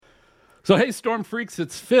So, hey, Storm Freaks,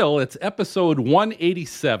 it's Phil. It's episode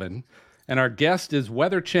 187, and our guest is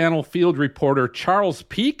Weather Channel field reporter Charles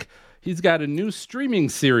Peak. He's got a new streaming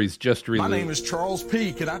series just released. My name is Charles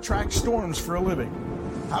Peak, and I track storms for a living.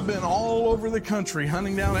 I've been all over the country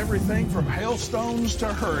hunting down everything from hailstones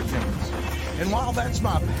to hurricanes. And while that's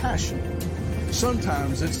my passion,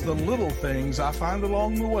 sometimes it's the little things I find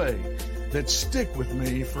along the way that stick with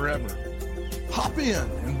me forever. Hop in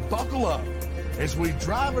and buckle up as we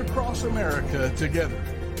drive across America together.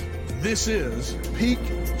 This is Peak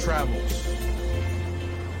Travels.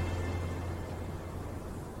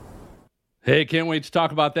 Hey, can't wait to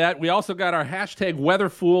talk about that. We also got our hashtag Weather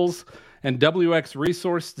Fools and WX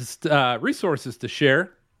resources to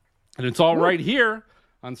share. And it's all right here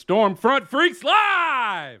on Stormfront Freaks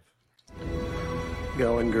Live.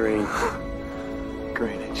 Going green.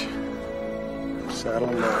 Greenwich. Saddle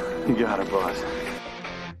them up. You got it, boss.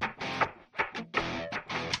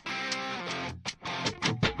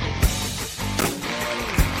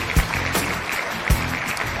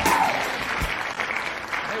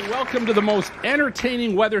 Welcome to the most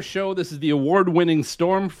entertaining weather show. This is the award-winning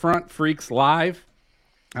Stormfront Freaks Live.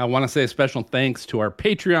 I want to say a special thanks to our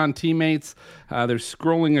Patreon teammates. They're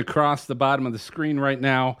scrolling across the bottom of the screen right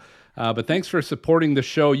now. But thanks for supporting the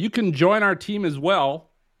show. You can join our team as well.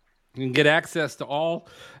 You can get access to all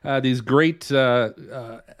these great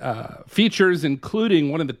features,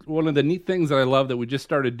 including one of the neat things that I love that we just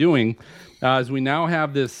started doing is we now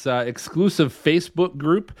have this exclusive Facebook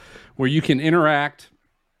group where you can interact.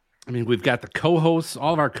 I mean, we've got the co-hosts,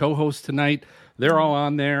 all of our co-hosts tonight. They're all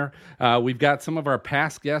on there. We've got some of our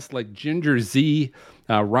past guests like Ginger Z,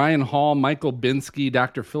 Ryan Hall, Michael Binsky,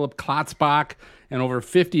 Dr. Philip Klotzbach, and over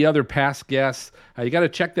 50 other past guests. You got to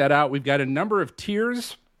check that out. We've got a number of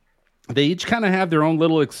tiers. They each kind of have their own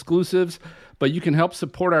little exclusives, but you can help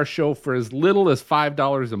support our show for as little as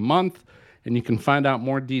 $5 a month, and you can find out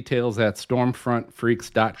more details at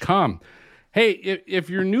stormfrontfreaks.com. Hey, if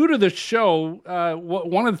you're new to the show,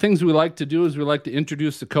 one of the things we like to do is we like to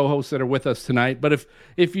introduce the co-hosts that are with us tonight. But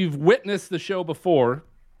if you've witnessed the show before,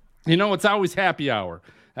 you know it's always happy hour.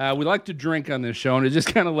 We like to drink on this show, and it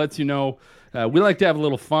just kind of lets you know we like to have a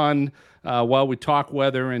little fun while we talk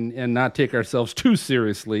weather and not take ourselves too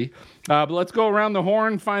seriously. But let's go around the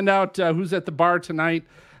horn, find out who's at the bar tonight.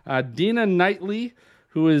 Dina Knightley,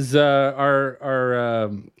 who is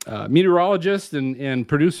our meteorologist and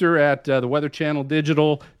producer at the Weather Channel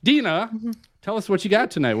Digital. Dina, tell us what you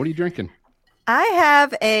got tonight. What are you drinking? I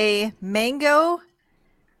have a mango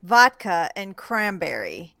vodka and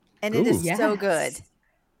cranberry, and it is so good.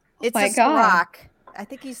 It's a Ciroc. I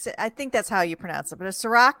think that's how you pronounce it, but a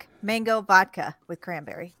Ciroc mango vodka with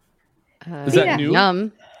cranberry. Is that new?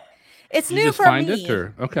 Yum. It's Did new you just for find me. it,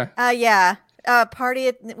 or okay? Yeah.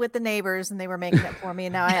 Party with the neighbors, and they were making it for me,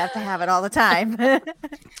 and now I have to have it all the time.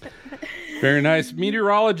 Very nice.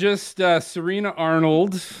 Meteorologist Serena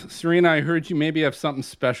Arnold. Serena, I heard you maybe have something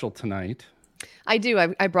special tonight. I do.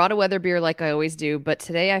 I brought a weather beer like I always do, but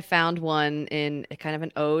today I found one in kind of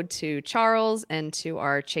an ode to Charles and to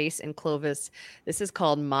our Chase and Clovis. This is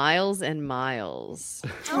called Miles and Miles.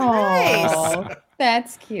 Oh, nice.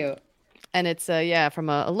 That's cute. And it's from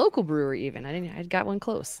a local brewery even. I got one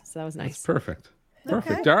close, so that was nice. That's perfect.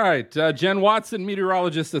 Perfect. Okay. All right, Jen Watson,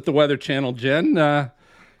 meteorologist at the Weather Channel. Jen,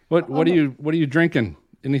 what are you drinking?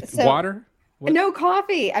 Any water? What? No,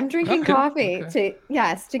 coffee. I'm drinking coffee to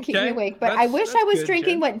keep me awake. But I wish I was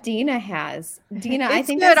drinking what Dina has. Dina, I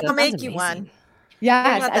think good. I'll make you one.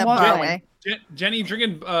 Yes, I want one. Jenny,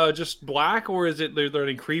 drinking just black, or is there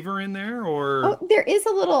any creamer in there? Or there is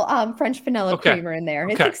a little French vanilla creamer in there.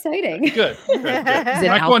 It's exciting. Good. Is it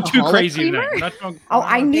not going too crazy in there?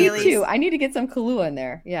 I need to. I need to get some Kahlua in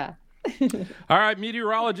there. Yeah. All right,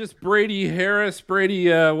 meteorologist Brady Harris. Brady,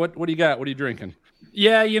 what do you got? What are you drinking?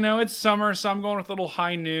 Yeah, it's summer, so I'm going with a little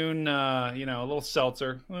high noon, a little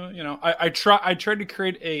seltzer. I tried to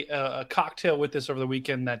create a cocktail with this over the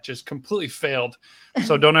weekend that just completely failed.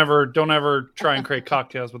 So don't ever try and create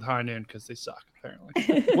cocktails with high noon because they suck,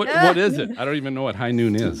 apparently. What is it? I don't even know what high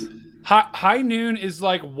noon is. High noon is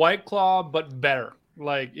like White Claw, but better.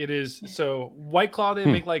 Like it is. So White Claw, they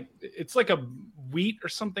make it's like a wheat or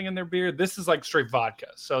something in their beer. This is like straight vodka.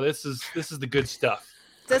 So this is the good stuff.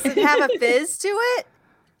 Does it have a fizz to it?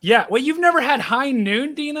 Yeah. Wait, you've never had high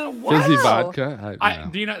noon, Dina? Wow. Fizzy vodka.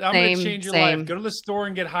 Dina, I'm going to change your life. Go to the store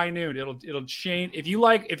and get high noon. It'll change. If you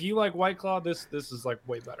like White Claw, this is like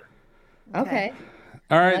way better. Okay.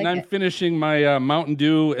 All right, and I'm finishing my Mountain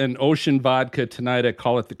Dew and Ocean vodka tonight. I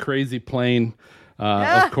call it the Crazy Plane.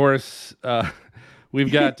 Of course,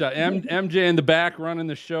 We've got MJ in the back running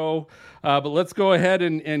the show. But let's go ahead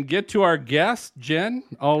and get to our guest. Jen,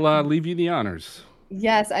 I'll leave you the honors.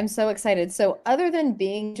 Yes, I'm so excited. So, other than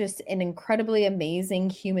being just an incredibly amazing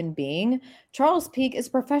human being, Charles Peak is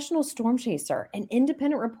a professional storm chaser, an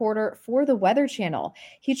independent reporter for the Weather Channel.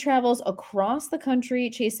 He travels across the country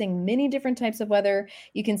chasing many different types of weather.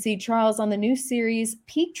 You can see Charles on the new series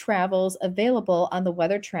Peak Travels, available on the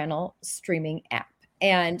Weather Channel streaming app.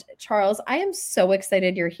 And Charles, I am so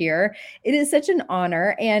excited you're here. It is such an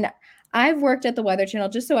honor. And I've worked at the Weather Channel,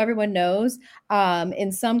 just so everyone knows,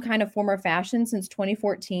 in some kind of form or fashion since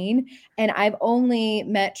 2014. And I've only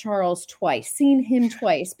met Charles twice, seen him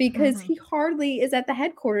twice, because he hardly is at the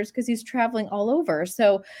headquarters because he's traveling all over.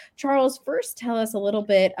 So, Charles, first tell us a little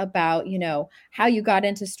bit about, how you got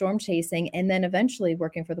into storm chasing and then eventually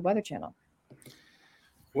working for the Weather Channel.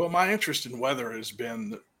 Well, my interest in weather has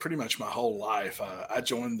been pretty much my whole life. I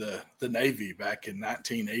joined the Navy back in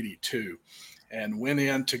 1982. And went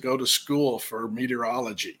in to go to school for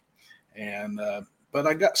meteorology. But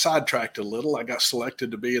I got sidetracked a little. I got selected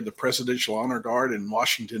to be in the Presidential Honor Guard in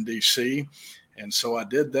Washington, D.C. And so I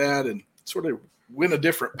did that and sort of went a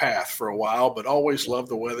different path for a while, but always loved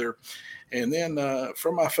the weather. And then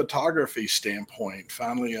from a photography standpoint,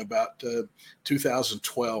 finally about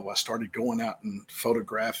 2012, I started going out and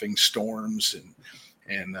photographing storms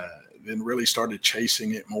and then really started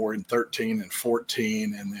chasing it more in 13 and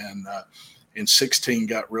 14. And then in 16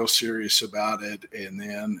 got real serious about it, and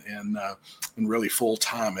then and really full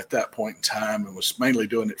time at that point in time, and was mainly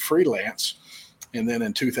doing it freelance. And then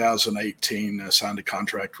in 2018 signed a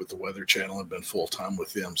contract with the Weather Channel and been full time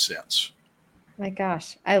with them since. My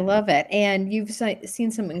gosh, I love it. And you've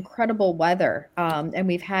seen some incredible weather, and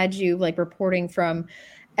we've had you reporting from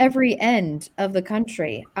every end of the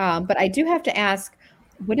country. But I do have to ask,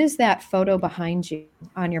 what is that photo behind you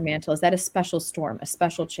on your mantle? Is that a special storm, a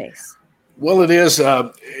special chase? Well, it is.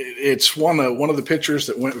 It's one of the pictures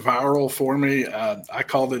that went viral for me. I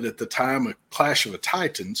called it at the time a clash of the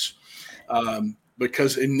Titans,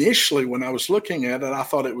 because initially when I was looking at it, I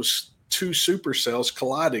thought it was two supercells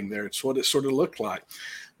colliding there. It's what it sort of looked like.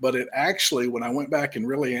 But it actually, when I went back and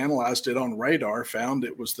really analyzed it on radar, found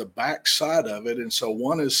it was the back side of it. And so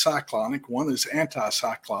one is cyclonic, one is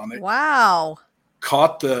anticyclonic. Wow.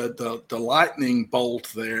 Caught the lightning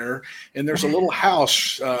bolt there, and there's a little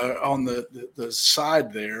house on the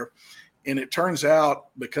side there, and it turns out,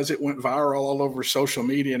 because it went viral all over social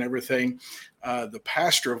media and everything, the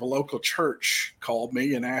pastor of a local church called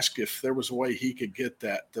me and asked if there was a way he could get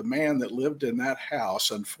that. The man that lived in that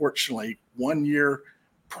house, unfortunately, 1 year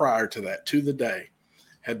prior to that, to the day,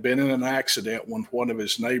 had been in an accident with one of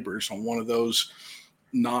his neighbors on one of those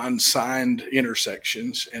non-signed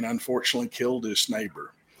intersections, and unfortunately killed his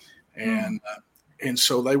neighbor. And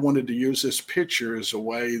so they wanted to use this picture as a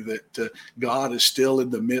way that God is still in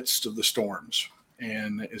the midst of the storms,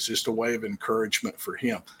 and it's just a way of encouragement for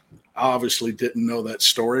him. I obviously didn't know that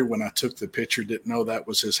story when I took the picture, didn't know that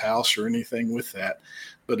was his house or anything with that,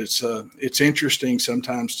 but it's interesting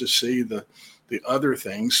sometimes to see the other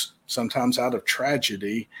things, sometimes out of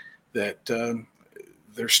tragedy, that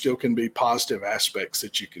there still can be positive aspects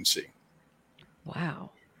that you can see. Wow.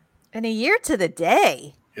 And a year to the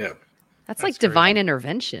day. Yeah. That's like divine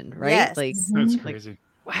intervention, right? Yes. That's crazy.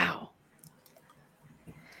 Wow.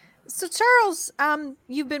 So Charles,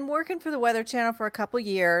 you've been working for the Weather Channel for a couple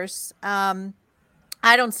years. I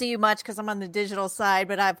don't see you much because I'm on the digital side,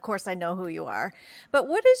 but of course I know who you are. But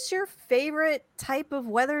what is your favorite type of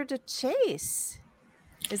weather to chase?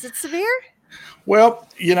 Is it severe? Well,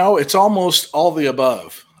 it's almost all the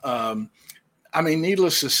above.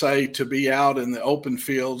 Needless to say, to be out in the open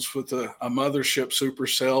fields with a mothership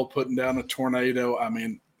supercell putting down a tornado,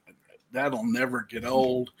 that'll never get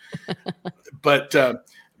old. But I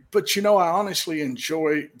honestly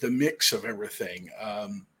enjoy the mix of everything.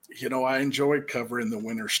 I enjoyed covering the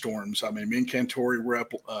winter storms. Me and Cantori were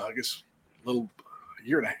up, I guess, a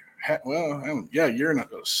year and a half. Well, a year and a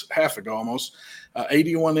half ago almost.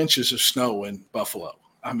 81 inches of snow in Buffalo.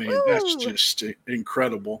 That's just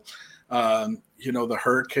incredible. The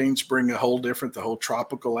hurricanes bring the whole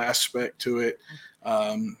tropical aspect to it.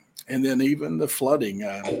 And then even the flooding.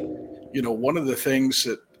 One of the things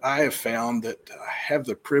that I have found, that I have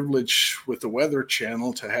the privilege with the Weather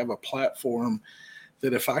Channel to have a platform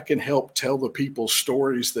that if I can help tell the people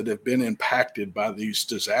stories that have been impacted by these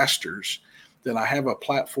disasters, then I have a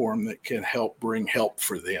platform that can help bring help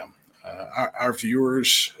for them. Our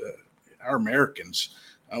viewers, our Americans,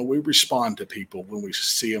 we respond to people when we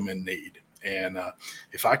see them in need. And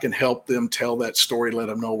if I can help them tell that story, let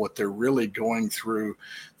them know what they're really going through,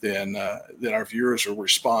 then our viewers will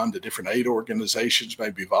respond to different aid organizations,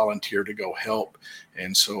 maybe volunteer to go help.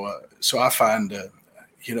 And so I find,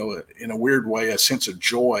 in a weird way, a sense of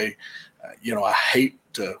joy. I hate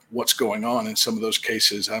what's going on in some of those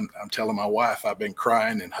cases. I'm telling my wife I've been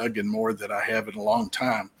crying and hugging more than I have in a long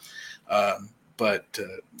time. But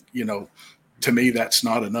to me, that's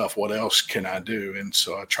not enough. What else can I do? And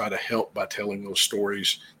so I try to help by telling those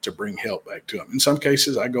stories to bring help back to them. In some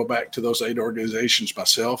cases, I go back to those aid organizations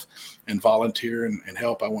myself and volunteer and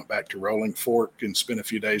help. I went back to Rolling Fork and spent a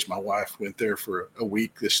few days. My wife went there for a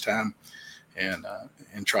week this time, and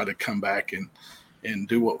try to come back and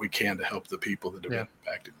do what we can to help the people that have been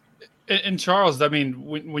impacted. And Charles, I mean,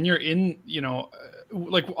 when you're in,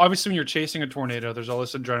 like obviously when you're chasing a tornado, there's all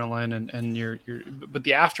this adrenaline and but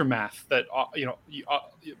the aftermath that,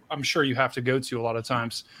 I'm sure you have to go to a lot of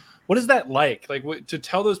times. What is that like? Like to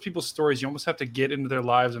tell those people's stories, you almost have to get into their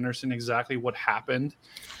lives, understand exactly what happened.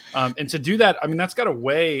 And to do that, I mean, that's got to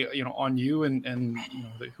weigh, on you and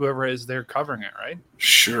whoever is there covering it, right?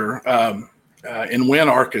 Sure. In Wynne,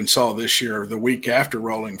 Arkansas this year, the week after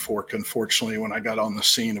Rolling Fork, unfortunately, when I got on the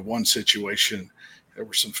scene of one situation, there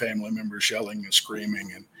were some family members yelling and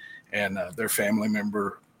screaming, and their family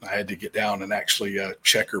member, I had to get down and actually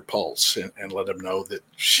check her pulse and let them know that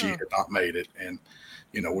she had not made it. And,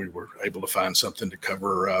 we were able to find something to cover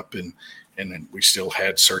her up, and then we still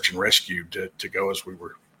had search and rescue to go as we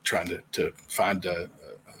were trying to find a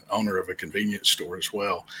owner of a convenience store as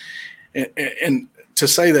well. And to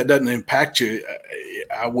say that doesn't impact you,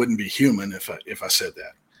 I wouldn't be human if I said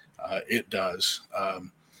that. It does.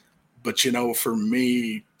 But, for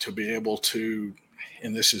me to be able to,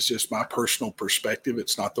 and this is just my personal perspective,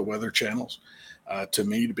 it's not the Weather Channel's, to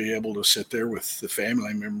me to be able to sit there with the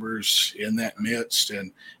family members in that midst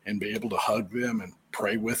and be able to hug them and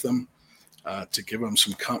pray with them, to give them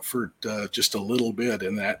some comfort just a little bit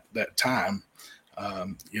in that time.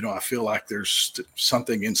 I feel like there's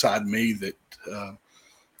something inside me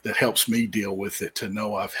that helps me deal with it, to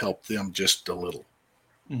know I've helped them just a little.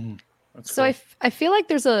 Mm-hmm. So cool. I feel like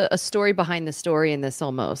there's a story behind the story in this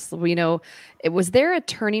almost. Was there a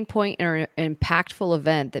turning point or an impactful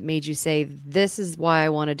event that made you say, this is why I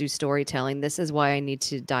want to do storytelling. This is why I need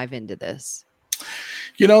to dive into this?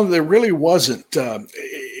 There really wasn't.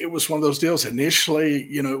 It was one of those deals. Initially,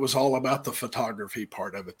 it was all about the photography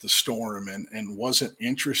part of it, the storm, and wasn't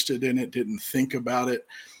interested in it, didn't think about it.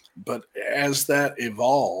 But as that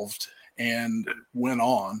evolved and went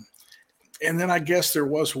on, and then I guess there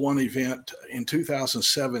was one event in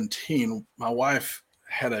 2017, my wife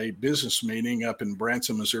had a business meeting up in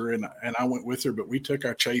Branson, Missouri, and I went with her, but we took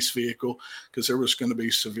our chase vehicle because there was going to be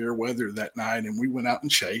severe weather that night, and we went out and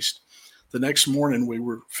chased. The next morning, we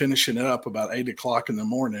were finishing it up about 8 o'clock in the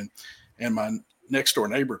morning, and my next door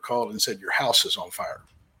neighbor called and said, "Your house is on fire."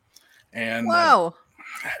 And wow.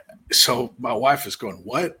 So my wife is going,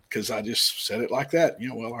 "What?" Because I just said it like that.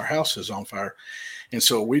 Well, our house is on fire. And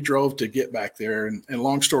so we drove to get back there. And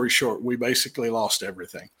long story short, we basically lost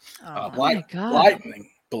everything. My God. Lightning,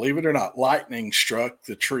 believe it or not, lightning struck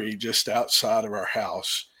the tree just outside of our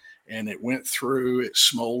house, and it went through, it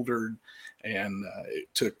smoldered, and it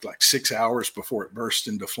took like 6 hours before it burst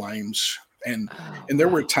into flames. And there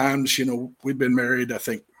were times, we'd been married, I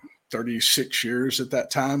think 36 years at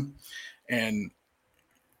that time. And,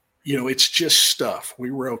 it's just stuff.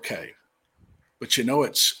 We were okay. But,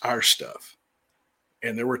 it's our stuff.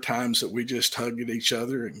 And there were times that we just hugged each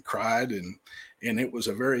other and cried, and it was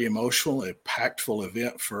a very emotional, impactful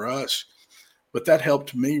event for us. But that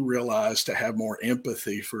helped me realize to have more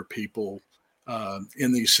empathy for people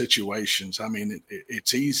in these situations. I mean,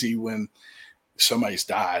 it's easy when somebody's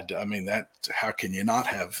died. I mean, how can you not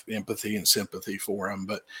have empathy and sympathy for them?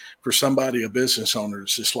 But for somebody, a business owner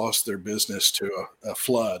that's just lost their business to a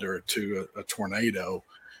flood or to a tornado,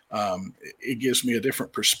 it gives me a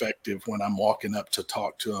different perspective when I'm walking up to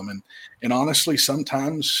talk to them. And honestly,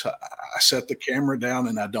 sometimes I set the camera down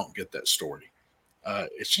and I don't get that story.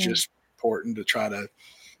 It's just important to try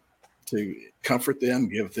to comfort them,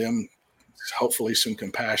 give them hopefully some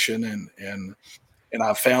compassion. And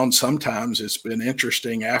I've found sometimes it's been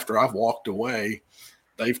interesting after I've walked away,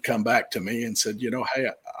 they've come back to me and said, hey,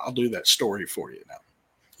 I'll do that story for you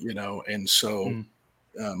now, and so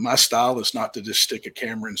my style is not to just stick a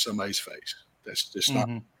camera in somebody's face. That's just not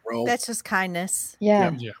the role. That's just kindness.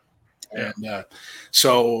 Yeah. And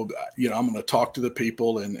so, I'm going to talk to the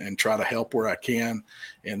people and try to help where I can.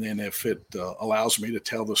 And then if it allows me to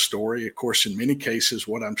tell the story, of course, in many cases,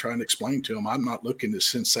 what I'm trying to explain to them, I'm not looking to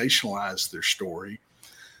sensationalize their story.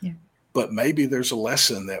 Yeah. but maybe there's a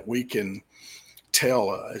lesson that we can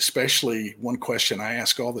tell, especially one question I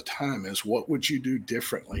ask all the time is, what would you do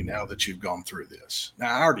differently now that you've gone through this?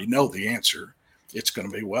 Now, I already know the answer. It's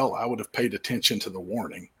going to be, well, I would have paid attention to the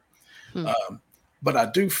warning. But I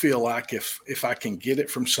do feel like if I can get it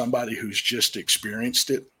from somebody who's just experienced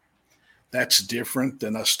it, that's different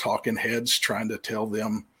than us talking heads trying to tell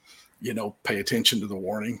them, pay attention to the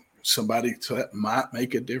warning. Somebody that might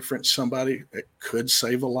make a difference, somebody that could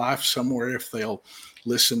save a life somewhere if they'll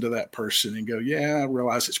listen to that person and go, yeah, I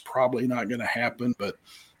realize it's probably not going to happen, but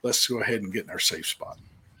let's go ahead and get in our safe spot.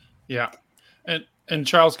 Yeah. And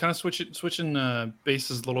Charles, kind of switching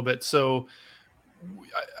bases a little bit. So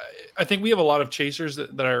I think we have a lot of chasers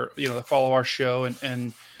that are, that follow our show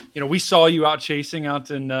and we saw you out chasing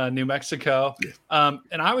out in New Mexico. Yeah.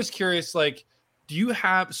 And I was curious, like, do you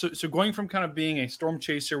have, so going from kind of being a storm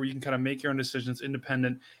chaser where you can kind of make your own decisions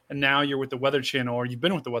independent, and now you're with the Weather Channel, or you've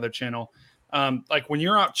been with the Weather Channel. Like when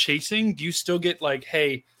you're out chasing, do you still get like,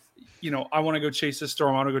 hey, I want to go chase this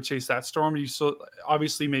storm, I want to go chase that storm? Do you still,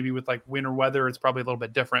 obviously maybe with like winter weather, it's probably a little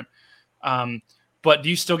bit different. But do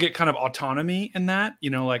you still get kind of autonomy in that?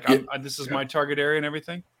 This is my target area and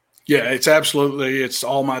everything? Yeah, it's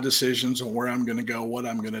all my decisions on where I'm going to go, what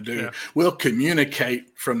I'm going to do. Yeah. We'll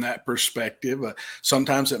communicate from that perspective.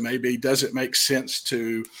 Sometimes it may be, does it make sense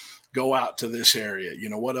to go out to this area?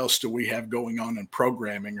 What else do we have going on in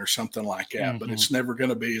programming or something like that? Mm-hmm. But it's never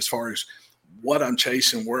going to be as far as what I'm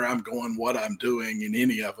chasing, where I'm going, what I'm doing in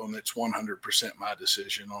any of them. It's 100% my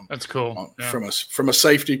decision on. That's cool. From a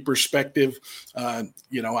safety perspective,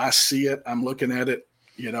 I see it, I'm looking at it,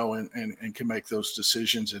 and can make those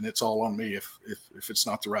decisions, and it's all on me if it's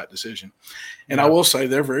not the right decision. And I will say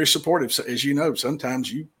they're very supportive. So, as you know,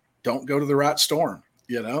 sometimes you don't go to the right storm.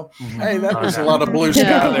 Mm-hmm. Hey, that was a lot of blue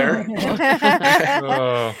sky there.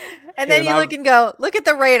 And then you look and go, look at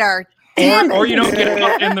the radar. Or you don't get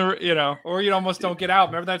out in the, or you almost don't get out.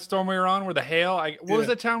 Remember that storm we were on where the hail? What was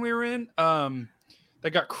the town we were in? That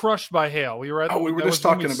got crushed by hail. We were just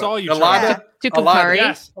talking about saw you. Elida.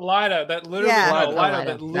 Yes, Elida.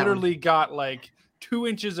 That literally got like 2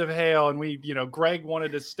 inches of hail, and we, Greg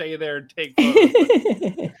wanted to stay there and take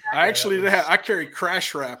photos. I carry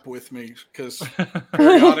crash wrap with me because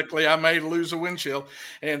periodically I may lose a windshield.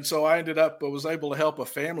 And so I was able to help a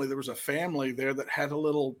family. There was a family there that had a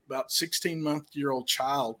little about 16-month-old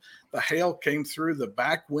child. The hail came through the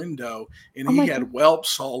back window, and he had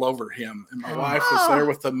whelps all over him. And my wife was there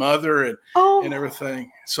with the mother and everything.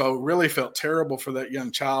 So really felt terrible for that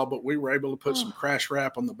young child, but we were able to put some crash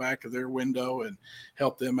wrap on the back of their window and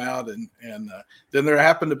help them out. And then there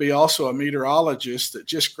happened to be also a meteorologist that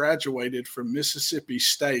just graduated from Mississippi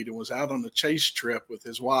State and was out on a chase trip with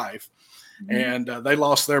his wife. Mm-hmm. And they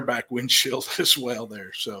lost their back windshield as well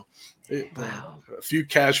there. So a few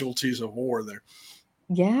casualties of war there.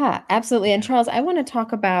 Yeah, absolutely. And Charles, I want to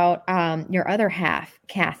talk about your other half,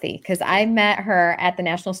 Kathy, because I met her at the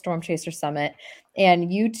National Storm Chaser Summit,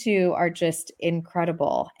 and you two are just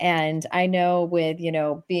incredible. And I know with,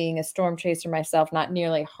 being a storm chaser myself, not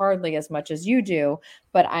nearly hardly as much as you do,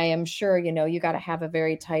 but I am sure, you got to have a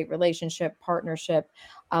very tight relationship, partnership.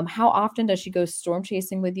 How often does she go storm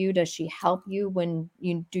chasing with you? Does she help you when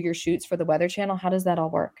you do your shoots for the Weather Channel? How does that all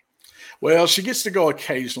work? Well, she gets to go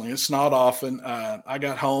occasionally. It's not often. I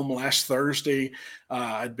got home last Thursday.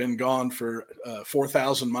 I'd been gone for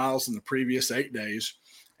 4,000 miles in the previous 8 days.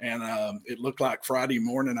 And it looked like Friday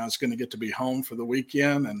morning I was going to get to be home for the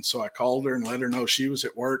weekend. And so I called her and let her know she was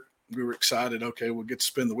at work. We were excited. Okay, we'll get to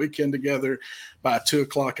spend the weekend together. By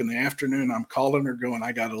 2:00 in the afternoon, I'm calling her going,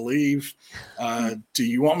 I got to leave. Do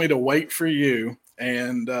you want me to wait for you?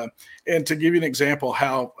 And to give you an example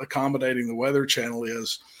how accommodating the Weather Channel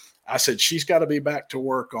is, I said, she's got to be back to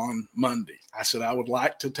work on Monday. I said, I would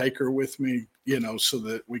like to take her with me, so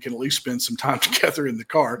that we can at least spend some time together in the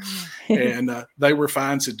car. And they were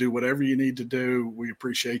fine, said, do whatever you need to do. We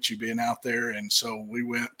appreciate you being out there. And so we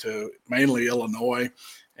went to mainly Illinois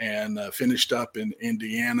and finished up in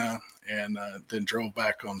Indiana and then drove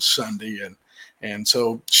back on Sunday. And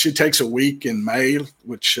so she takes a week in May,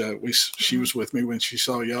 which she was with me when she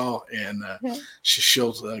saw y'all. And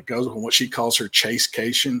she'll go on what she calls her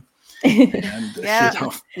chasecation. And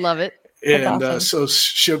love it. And awesome. So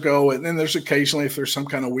she'll go, and then there's occasionally, if there's some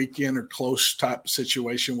kind of weekend or close type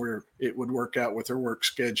situation where it would work out with her work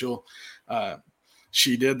schedule,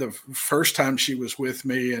 she did the first time she was with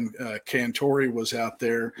me and Cantori was out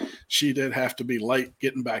there. She did have to be late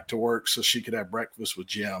getting back to work so she could have breakfast with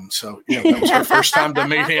Jim. So, that was her first time to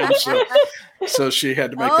meet him. So she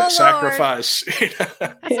had to make that sacrifice.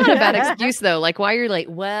 That's not a bad excuse though. Like, why you're like,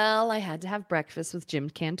 well, I had to have breakfast with Jim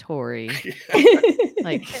Cantori.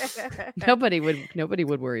 Like, nobody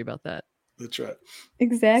would worry about that. That's right.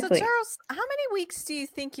 Exactly. So Charles, how many weeks do you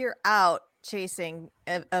think you're out chasing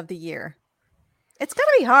of the year? It's got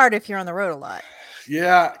to be hard if you're on the road a lot.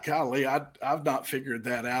 Yeah, golly, I've not figured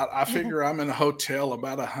that out. I figure I'm in a hotel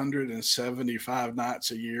about 175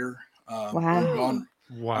 nights a year. Wow.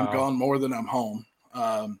 I'm gone more than I'm home.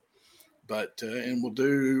 But we'll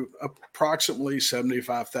do approximately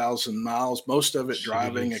 75,000 miles, most of it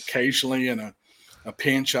driving. Occasionally in a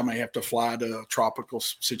pinch, I may have to fly to a tropical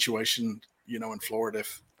situation, in Florida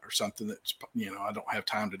or something that's, I don't have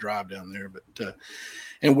time to drive down there. But,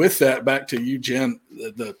 and with that, back to you, Jen,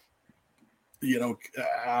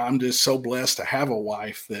 I'm just so blessed to have a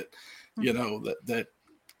wife that, that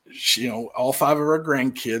she, all 5 of our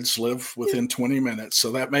grandkids live within 20 minutes.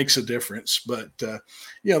 So that makes a difference. But,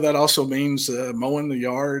 that also means mowing the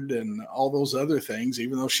yard and all those other things.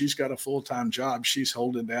 Even though she's got a full-time job, she's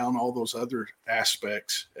holding down all those other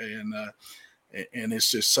aspects. And it's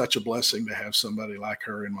just such a blessing to have somebody like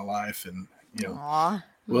her in my life. And, Aww.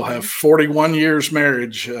 We'll have 41 years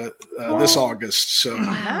marriage this August. So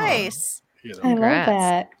nice. I love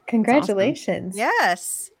that. Congratulations. Awesome.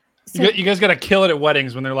 Yes. So, you guys got to kill it at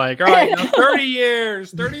weddings when they're like, all right, 30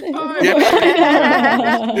 years, 35 years.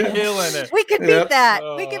 Killing it. We can beat that.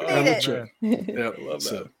 We can beat it. Yeah, love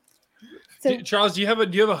that. So, Charles, do you have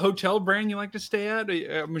a hotel brand you like to stay at?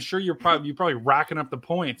 I'm sure you're probably racking up the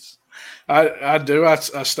points. I do. I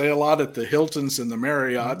stay a lot at the Hiltons and the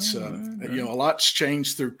Marriotts. A lot's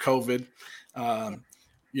changed through COVID.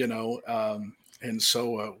 And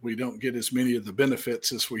so we don't get as many of the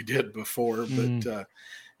benefits as we did before. But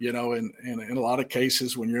in a lot of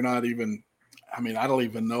cases when you're not even, I don't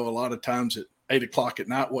even know a lot of times at 8:00 at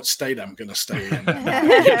night what state I'm going to stay in.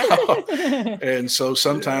 And so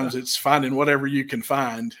sometimes it's finding whatever you can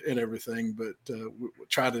find and everything, but we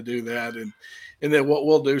try to do that. And then what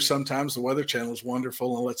we'll do sometimes, the Weather Channel is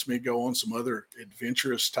wonderful and lets me go on some other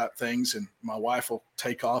adventurous type things, and my wife will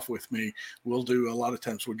take off with me. We'll do a lot of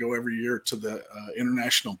times. We go every year to the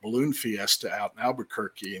International Balloon Fiesta out in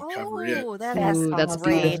Albuquerque and cover it. Oh, that's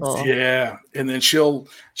beautiful. Yeah, and then she'll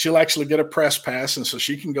actually get a press pass, and so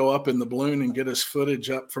she can go up in the balloon and get us footage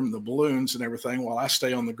up from the balloons and everything while I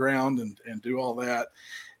stay on the ground and do all that.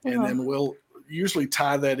 And then we'll usually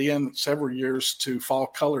tie that in several years to Fall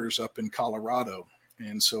Colors up in Colorado.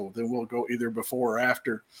 And so then we'll go either before or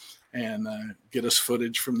after and get us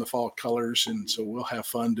footage from the Fall Colors. And so we'll have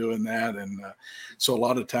fun doing that. And so a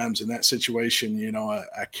lot of times in that situation,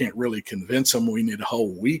 I can't really convince them we need a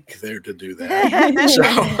whole week there to do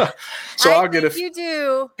that. So I'll get you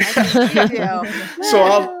do. I think you do.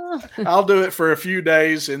 So I'll do it for a few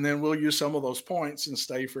days, and then we'll use some of those points and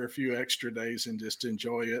stay for a few extra days and just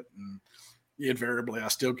enjoy it. And invariably, I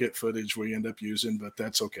still get footage we end up using, but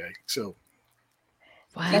that's okay. So,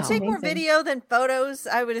 wow. You take more video than photos,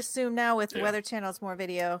 I would assume now with the Weather Channel, it's more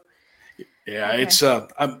video. Yeah, okay. It's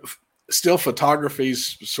I'm still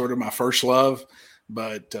photography's sort of my first love,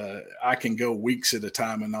 but I can go weeks at a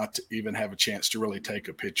time and not even have a chance to really take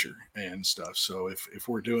a picture and stuff. So if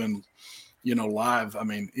we're doing live,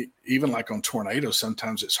 even like on tornadoes,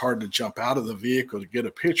 sometimes it's hard to jump out of the vehicle to get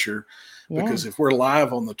a picture because if we're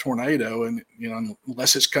live on the tornado and,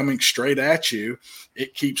 unless it's coming straight at you,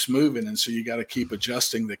 it keeps moving. And so you got to keep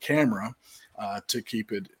adjusting the camera to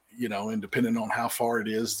keep it, and depending on how far it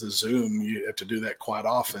is, the zoom, you have to do that quite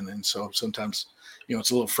often. And so sometimes,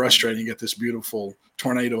 it's a little frustrating. You get this beautiful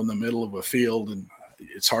tornado in the middle of a field and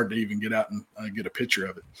it's hard to even get out and get a picture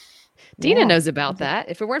of it. Dina knows about that.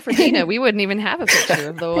 If it weren't for Dina, we wouldn't even have a picture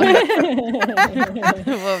of the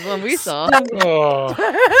one we saw. That's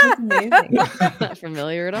amazing. Not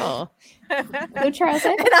familiar at all. So Charles,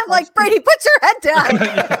 and I'm like, Brady, put your head down.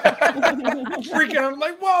 Freaking, I'm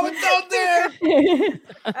like, whoa, it's out there.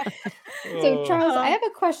 So Charles, I have a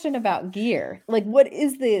question about gear. Like, what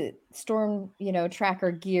is the storm,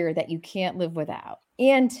 tracker gear that you can't live without?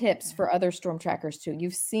 And tips for other storm trackers too.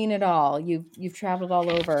 You've seen it all. You've traveled all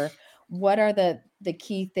over. What are the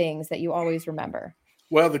key things that you always remember?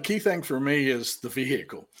 Well, the key thing for me is the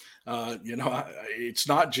vehicle. It's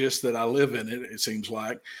not just that I live in it, it seems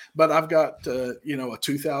like, but I've got, a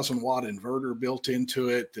 2000 watt inverter built into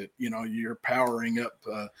it that, you're powering up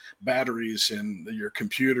batteries and your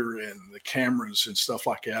computer and the cameras and stuff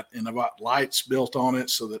like that. And I've got lights built on it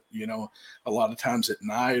so that, a lot of times at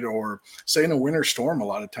night, or say in a winter storm, a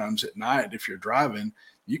lot of times at night, if you're driving,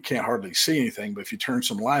 you can't hardly see anything, but if you turn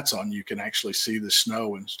some lights on, you can actually see the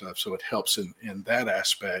snow and stuff. So it helps in that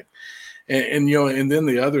aspect. And then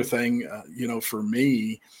the other thing, for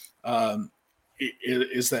me,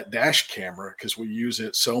 is that dash camera, because we use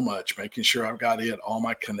it so much, making sure I've got all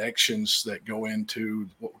my connections that go into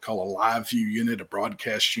what we call a live view unit, a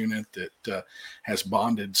broadcast unit that has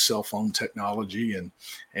bonded cell phone technology. And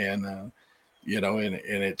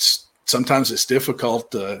it's, sometimes it's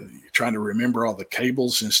difficult trying to remember all the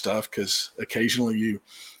cables and stuff, because occasionally you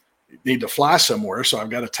need to fly somewhere. So I've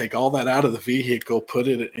got to take all that out of the vehicle, put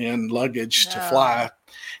it in luggage to fly.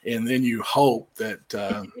 And then you hope that,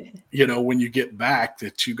 when you get back,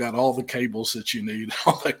 that you got all the cables that you need,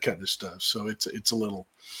 all that kind of stuff. So it's a little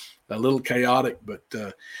chaotic, but,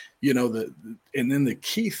 and then the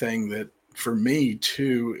key thing that for me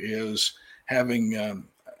too is having,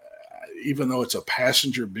 even though it's a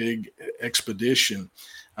passenger big expedition,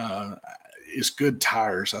 is good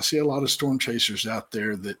tires. I see a lot of storm chasers out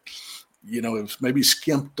there that, have maybe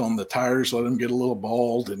skimped on the tires, let them get a little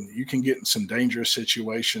bald, and you can get in some dangerous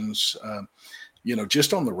situations,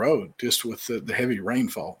 just on the road, just with the heavy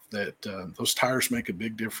rainfall, that those tires make a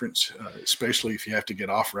big difference, especially if you have to get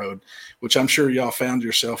off-road, which I'm sure y'all found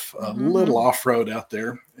yourself a little off-road out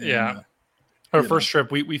there. And, our first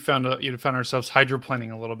trip, we found ourselves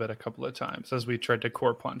hydroplaning a little bit a couple of times as we tried to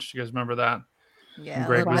core punch. Do you guys remember that? Yeah. And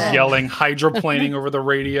Greg was yelling hydroplaning over the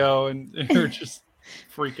radio, and we were just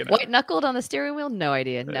freaking out. White knuckled on the steering wheel? No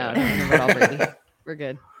idea. No, I don't remember it all, Brady. We're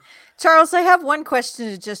good. Charles, I have one question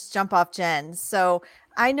to just jump off Jen's. So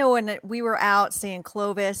I know when we were out, say in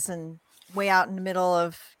Clovis and way out in the middle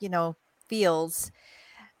of, fields,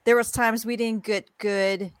 there was times we didn't get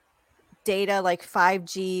good data like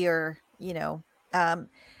 5G or,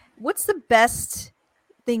 what's the best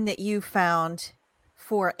thing that you found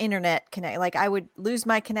for internet connect? Like I would lose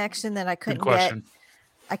my connection, then I couldn't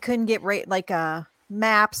get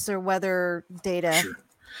maps or weather data. Sure.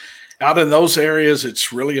 Out in those areas,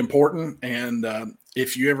 it's really important. And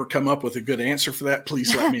if you ever come up with a good answer for that,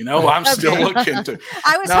 please let me know. I'm still looking to.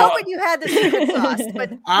 I was hoping you had the secret sauce,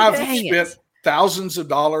 but I've spent thousands of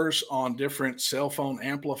dollars on different cell phone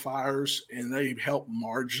amplifiers, and they help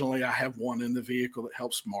marginally. I have one in the vehicle that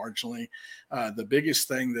helps marginally. The biggest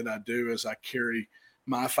thing that I do is I carry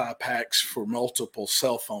MiFi packs for multiple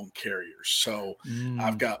cell phone carriers. So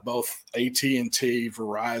I've got both AT&T,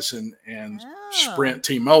 Verizon, and Sprint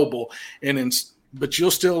T-Mobile. But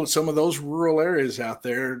you'll still, in some of those rural areas out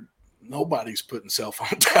there, nobody's putting cell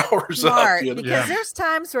phone towers up. Because there's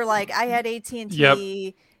times where like I had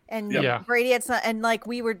AT&T and Brady had some, and like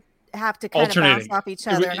we would have to kind of bounce off each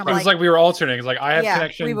other. It was like we were alternating. It's like I had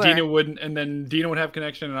connection, Dina wouldn't, and then Dina would have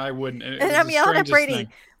connection and I wouldn't. And I'm yelling at Brady,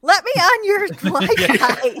 let me on your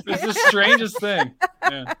Wi-Fi. It's the strangest thing.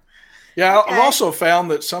 Yeah, I've also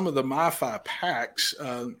found that some of the MiFi packs,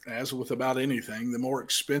 as with about anything, the more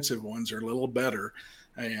expensive ones are a little better.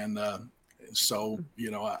 And so,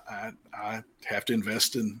 I have to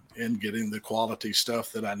invest in getting the quality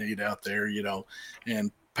stuff that I need out there,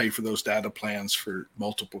 and pay for those data plans for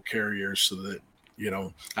multiple carriers so that,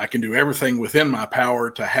 I can do everything within my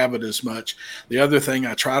power to have it as much. The other thing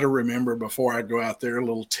I try to remember before I go out there, a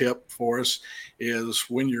little tip for us, is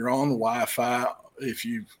when you're on Wi-Fi, if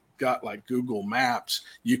you've got like Google Maps,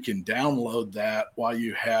 you can download that while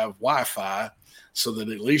you have Wi-Fi so that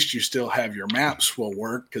at least you still have your maps will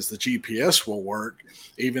work, because the GPS will work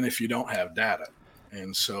even if you don't have data.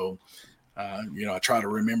 And so, I try to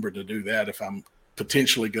remember to do that. If I'm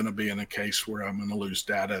potentially going to be in a case where I'm going to lose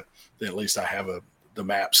data, then at least I have the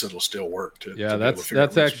maps that'll still work.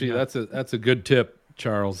 That's a good tip,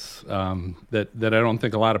 Charles. That I don't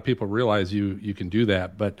think a lot of people realize you can do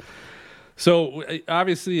that. But so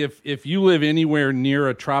obviously, if you live anywhere near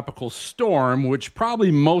a tropical storm, which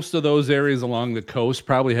probably most of those areas along the coast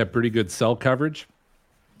probably have pretty good cell coverage.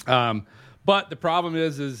 But the problem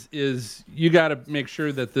is you got to make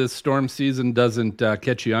sure that this storm season doesn't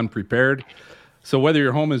catch you unprepared. So whether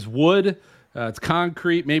your home is wood, it's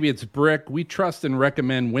concrete, maybe it's brick, we trust and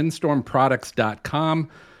recommend windstormproducts.com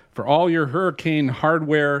for all your hurricane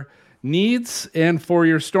hardware needs and for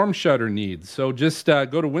your storm shutter needs. So just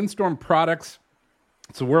go to Windstorm Products.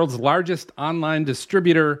 It's the world's largest online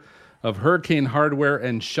distributor of hurricane hardware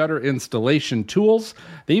and shutter installation tools.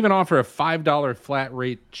 They even offer a $5 flat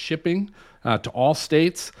rate shipping to all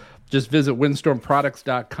states. Just visit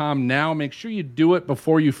windstormproducts.com now. Make sure you do it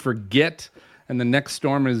before you forget and the next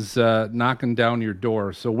storm is knocking down your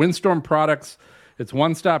door. So Windstorm Products, it's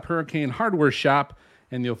one-stop hurricane hardware shop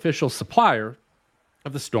and the official supplier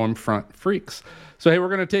of the Stormfront Freaks. So, hey, we're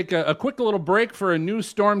going to take a quick little break for a new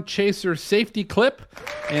Storm Chaser safety clip,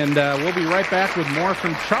 and we'll be right back with more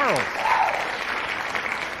from Charles.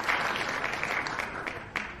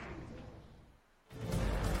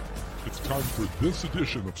 It's time for this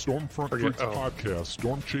edition of Stormfront Freaks podcast,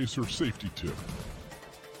 Storm Chaser Safety Tip.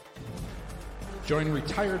 Join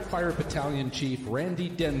retired Fire Battalion Chief Randy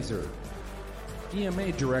Denzer,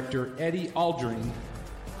 EMA Director Eddie Aldring,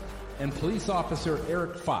 and Police Officer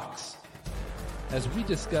Eric Fox as we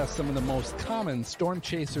discuss some of the most common storm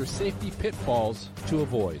chaser safety pitfalls to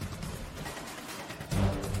avoid.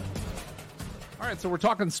 All right, so we're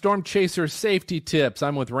talking storm chaser safety tips.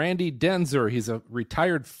 I'm with Randy Denzer. He's a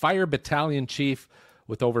retired Fire Battalion Chief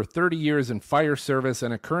with over 30 years in fire service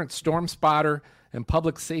and a current storm spotter and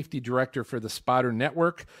public safety director for the Spotter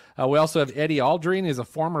Network. We also have Eddie Aldring. He's a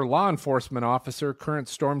former law enforcement officer, current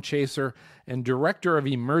storm chaser, and director of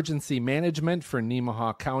emergency management for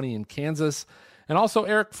Nemaha County in Kansas. And also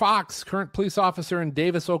Eric Fox, current police officer in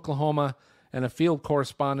Davis, Oklahoma, and a field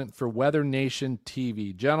correspondent for Weather Nation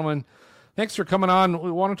TV. Gentlemen, thanks for coming on.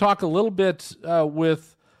 We want to talk a little bit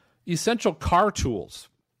with essential car tools.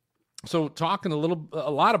 So talking a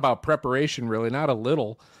lot about preparation, really, not a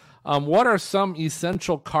little. What are some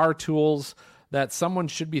essential car tools that someone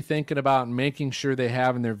should be thinking about and making sure they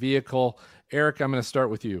have in their vehicle? Eric, I'm going to start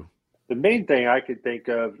with you. The main thing I could think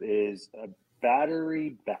of is a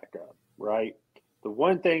battery backup, right? The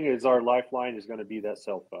one thing is our lifeline is going to be that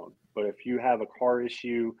cell phone. But if you have a car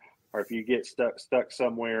issue or if you get stuck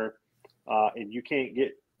somewhere and you can't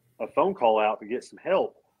get a phone call out to get some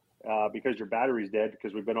help because your battery's dead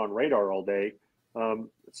because we've been on radar all day,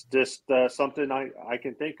 it's just something I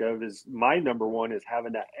can think of is my number one is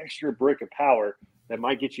having that extra brick of power that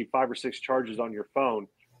might get you 5 or 6 charges on your phone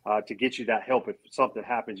to get you that help if something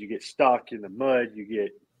happens. You get stuck in the mud, you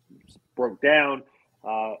get broke down,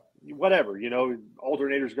 whatever,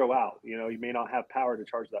 alternators go out, you may not have power to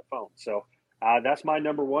charge that phone. So that's my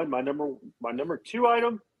number one. My number two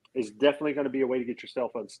item is definitely going to be a way to get your cell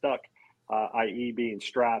phone unstuck, i.e. being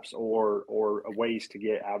straps or ways to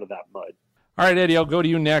get out of that mud. All right, Eddie, I'll go to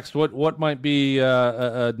you next. What might be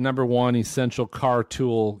a number one essential car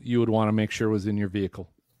tool you would want to make sure was in your vehicle?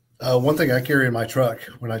 One thing I carry in my truck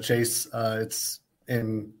when I chase, it's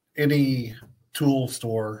in any tool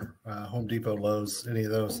store, Home Depot, Lowe's, any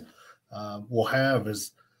of those, will have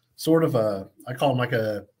is sort of I call them like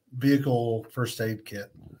a vehicle first aid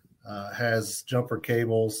kit. Has jumper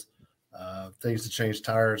cables, things to change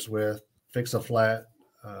tires with, fix a flat,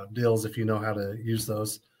 deals if you know how to use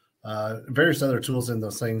those. Various other tools in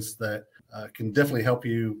those things that can definitely help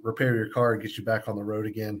you repair your car and get you back on the road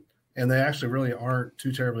again. And they actually really aren't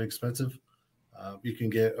too terribly expensive. You can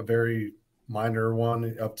get a very minor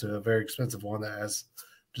one up to a very expensive one that has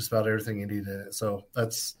just about everything you need in it. So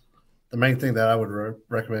that's the main thing that I would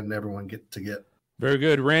recommend everyone get. Very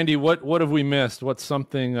good. Randy, what have we missed? What's some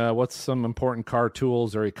important car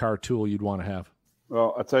tools or a car tool you'd want to have?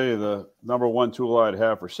 Well, I'll tell you the number one tool I'd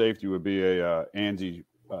have for safety would be a ANSI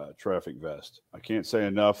traffic vest. I can't say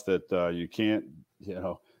enough that you can't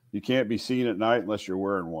be seen at night unless you're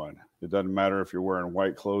wearing one. It doesn't matter if you're wearing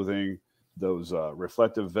white clothing, those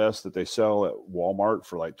reflective vests that they sell at Walmart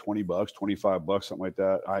for like $20, $25, something like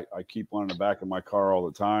that. I keep one in the back of my car all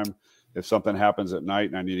the time. If something happens at night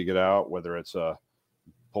and I need to get out, whether it's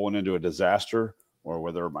pulling into a disaster or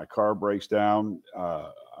whether my car breaks down,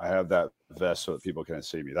 I have that vest so that people can't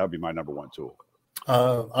see me. That would be my number one tool.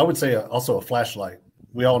 I would say also a flashlight.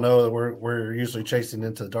 We all know that we're usually chasing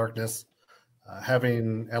into the darkness.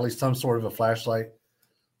 Having at least some sort of a flashlight.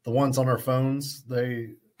 The ones on our phones, they're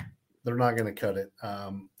not going to cut it.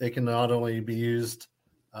 They can not only be used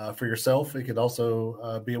for yourself, it could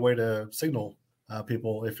also be a way to signal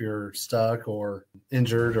people if you're stuck or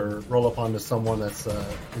injured or roll up onto someone that's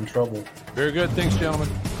in trouble. Very good. Thanks, gentlemen.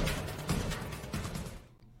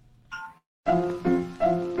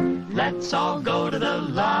 Let's all go to the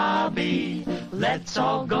lobby. Let's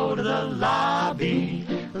all go to the lobby.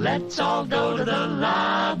 Let's all go to the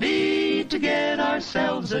lobby to get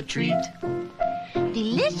ourselves a treat.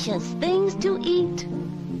 Delicious things to eat.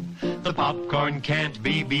 The popcorn can't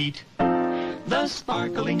be beat. The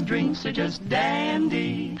sparkling drinks are just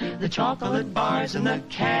dandy. The chocolate bars and the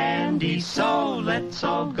candy. So let's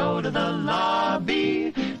all go to the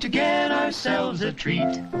lobby to get ourselves a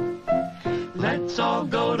treat. Let's all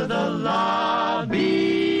go to the lobby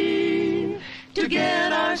to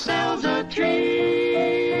get ourselves a treat.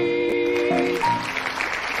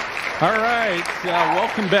 All right,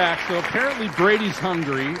 welcome back. So apparently Brady's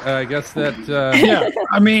hungry. I guess that. Yeah,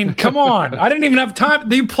 I mean, come on. I didn't even have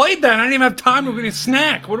time. You played that. I didn't even have time to get a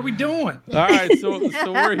snack. What are we doing? All right, so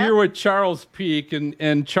we're here with Charles Peak,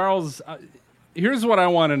 and Charles. Here's what I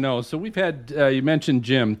want to know. So we've had you mentioned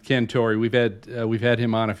Jim Cantori. We've had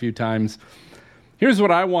him on a few times. Here's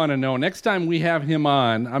what I want to know. Next time we have him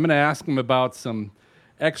on, I'm going to ask him about some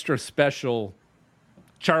extra special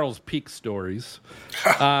Charles Peak stories.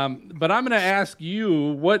 But I'm going to ask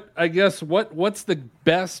you what's the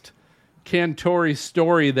best Cantori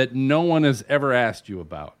story that no one has ever asked you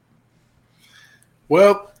about?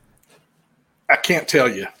 Well, I can't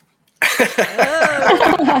tell you.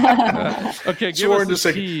 Okay, give us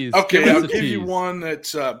a tease. Okay, I'll give you one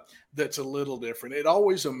that's a little different. It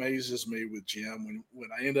always amazes me with Jim when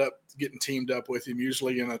I end up getting teamed up with him,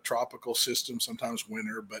 usually in a tropical system, sometimes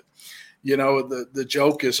winter. But, the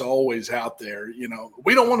joke is always out there.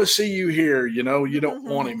 We don't want to see you here. You don't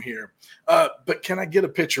want him here. But can I get a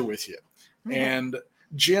picture with you? Mm-hmm. And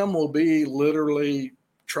Jim will be literally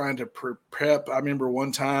trying to prep. I remember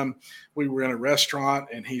one time we were in a restaurant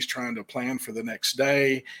and he's trying to plan for the next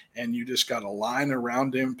day, and you just got a line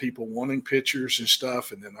around him, people wanting pictures and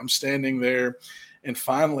stuff. And then I'm standing there, and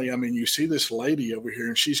finally, you see this lady over here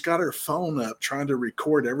and she's got her phone up trying to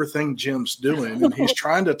record everything Jim's doing. And he's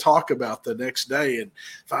trying to talk about the next day. And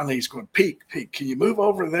finally he's going, Peak, can you move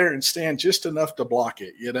over there and stand just enough to block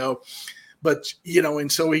it, But,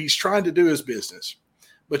 and so he's trying to do his business.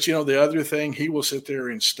 But, the other thing, he will sit there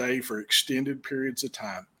and stay for extended periods of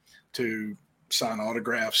time to sign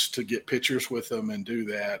autographs, to get pictures with them and do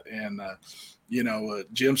that. And,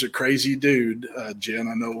 Jim's a crazy dude. Jen,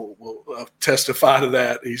 I know, will testify to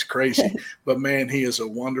that. He's crazy. But, man, he is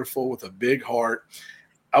with a big heart.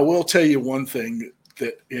 I will tell you one thing,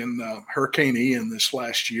 that in Hurricane Ian this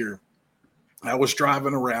last year, I was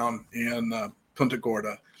driving around in Punta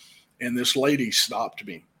Gorda, and this lady stopped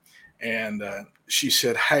me. And she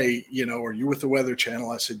said, hey, are you with the Weather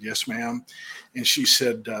Channel? I said, yes, ma'am. And she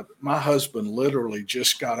said, my husband literally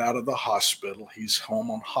just got out of the hospital. He's home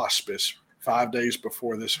on hospice 5 days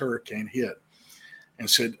before this hurricane hit, and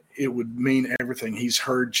said it would mean everything. He's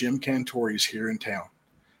heard Jim Cantori's here in town.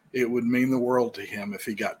 It would mean the world to him if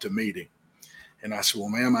he got to meet him. And I said, well,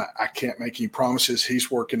 ma'am, I can't make any promises. He's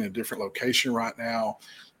working in a different location right now.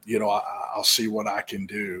 I'll see what I can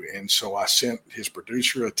do. And so I sent his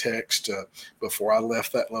producer a text before I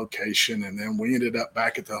left that location. And then we ended up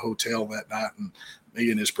back at the hotel that night, and me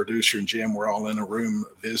and his producer and Jim were all in a room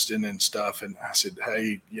visiting and stuff. And I said,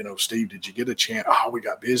 hey, Steve, did you get a chance? Oh, we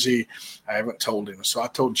got busy. I haven't told him. So I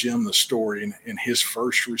told Jim the story, and his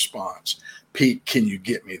first response, Pete, can you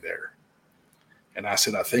get me there? And I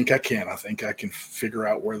said, I think I can. I think I can figure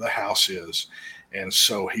out where the house is. And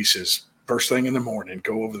so he says, first thing in the morning,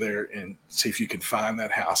 go over there and see if you can find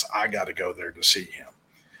that house. I got to go there to see him.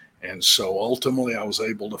 And so ultimately I was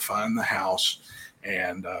able to find the house,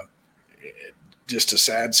 and just a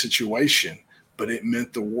sad situation, but it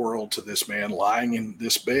meant the world to this man lying in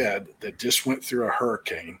this bed that just went through a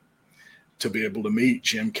hurricane, to be able to meet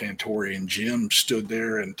Jim Cantori. And Jim stood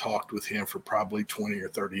there and talked with him for probably 20 or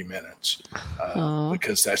 30 minutes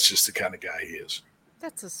because that's just the kind of guy he is.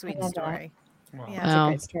 That's a sweet story. Wow. Yeah, that's a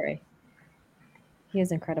great story. He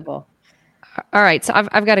is incredible. All right. So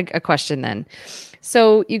I've got a question then.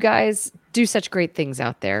 So you guys do such great things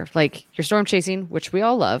out there, like your storm chasing, which we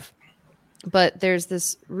all love, but there's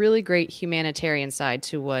this really great humanitarian side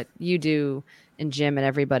to what you do and Jim and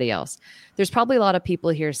everybody else. There's probably a lot of people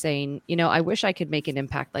here saying, I wish I could make an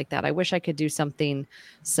impact like that. I wish I could do something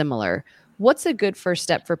similar. What's a good first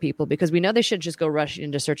step for people? Because we know they should just go rush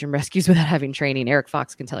into search and rescues without having training. Eric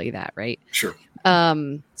Fox can tell you that, right? Sure.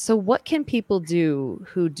 So what can people do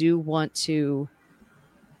who do want to,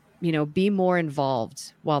 be more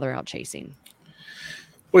involved while they're out chasing?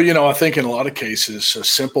 Well, I think in a lot of cases, a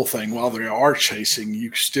simple thing, while they are chasing,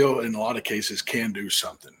 you still, in a lot of cases, can do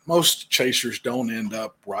something. Most chasers don't end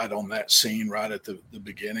up right on that scene right at the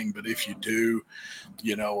beginning. But if you do,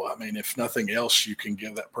 if nothing else, you can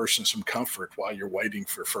give that person some comfort while you're waiting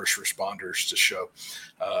for first responders to show.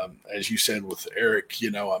 As you said with Eric,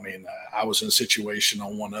 I was in a situation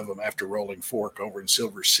on one of them after Rolling Fork over in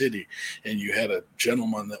Silver City, and you had a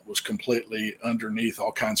gentleman that was completely underneath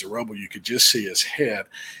all kinds of rubble. You could just see his head.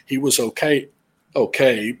 He was okay,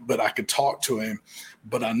 but I could talk to him.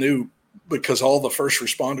 But I knew, because all the first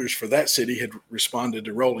responders for that city had responded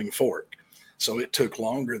to Rolling Fork, so it took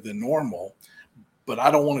longer than normal. but I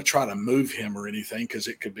don't want to try to move him or anything because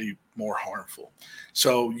it could be more harmful.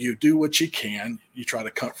 So you do what you can. You try to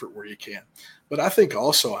comfort where you can. But I think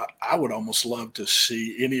also I would almost love to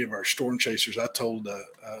see any of our storm chasers. I told a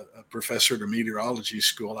professor at a meteorology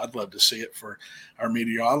school, I'd love to see it for our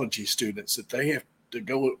meteorology students, that they have to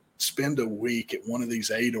go spend a week at one of these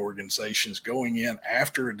aid organizations going in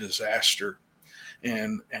after a disaster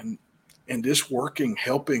and just working,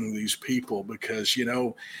 helping these people, because,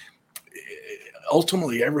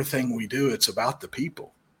 ultimately everything we do, it's about the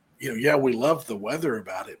people. Yeah, we love the weather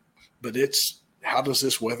about it, but it's, how does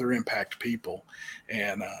this weather impact people?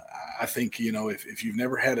 And I think, if you've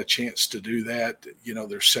never had a chance to do that,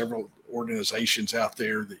 there's several organizations out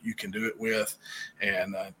there that you can do it with.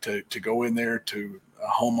 And to go in there to a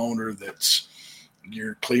homeowner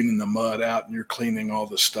you're cleaning the mud out and you're cleaning all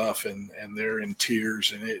the stuff, and they're in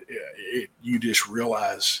tears, and you just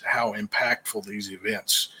realize how impactful these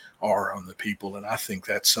events are on the people. And I think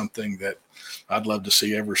that's something that I'd love to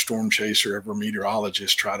see every storm chaser, every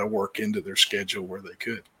meteorologist try to work into their schedule where they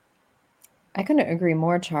could. I couldn't agree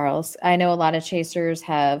more, Charles. I know a lot of chasers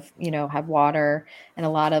have water, and a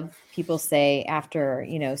lot of people say after,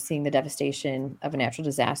 seeing the devastation of a natural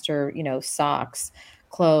disaster, socks,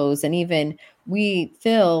 clothes, and even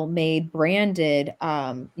Phil made branded,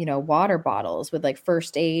 water bottles with like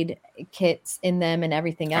first aid kits in them and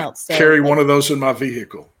everything else. So, carry one of those in my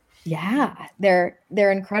vehicle. Yeah, they're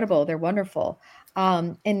incredible. They're wonderful.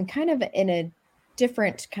 And kind of in a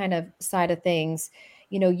different kind of side of things,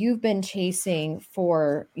 you've been chasing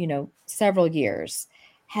for, several years.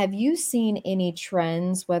 Have you seen any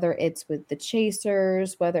trends, whether it's with the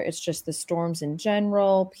chasers, whether it's just the storms in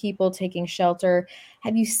general, people taking shelter?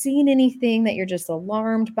 Have you seen anything that you're just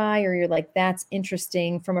alarmed by, or you're like, that's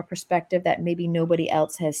interesting from a perspective that maybe nobody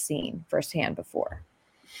else has seen firsthand before?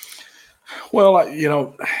 Well,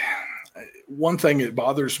 one thing that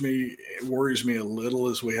bothers me, worries me a little,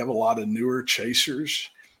 is we have a lot of newer chasers,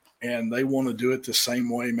 and they want to do it the same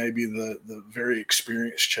way maybe the very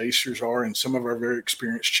experienced chasers are. And some of our very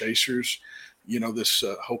experienced chasers, this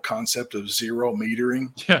whole concept of zero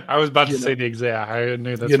metering. Yeah, I was about to say the exact. I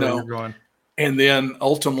knew that's where you're going. And then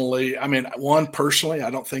ultimately, personally,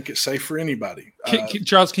 I don't think it's safe for anybody.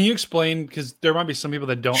 Charles, can you explain? Because there might be some people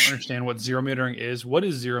that don't understand what zero metering is. What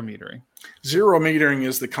is zero metering? Zero metering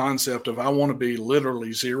is the concept of, I want to be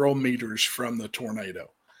literally 0 meters from the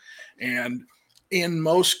tornado. And in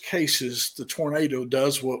most cases, the tornado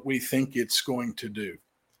does what we think it's going to do,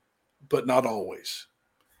 but not always.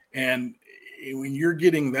 And when you're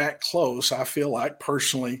getting that close, I feel like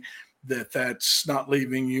personally that's not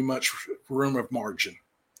leaving you much room of margin.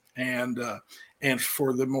 And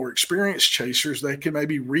for the more experienced chasers, they can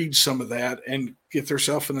maybe read some of that and get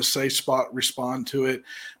themselves in a safe spot, respond to it.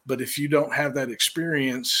 But if you don't have that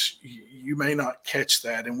experience, you may not catch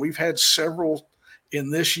that. And we've had several in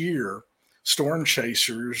this year, storm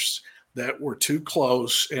chasers that were too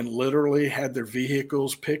close and literally had their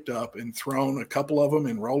vehicles picked up and thrown, a couple of them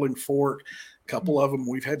in Rolling Fork. Couple of them,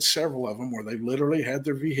 we've had several of them where they literally had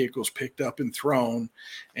their vehicles picked up and thrown,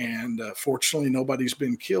 and fortunately nobody's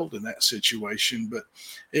been killed in that situation. But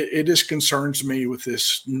it just concerns me with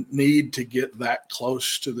this need to get that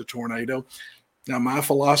close to the tornado. Now, my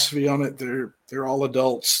philosophy on it, they're all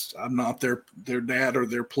adults. I'm not their dad or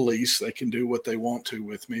their police. They can do what they want to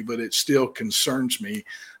with me, but it still concerns me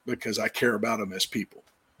because I care about them as people.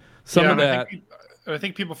 I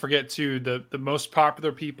think people forget too, the most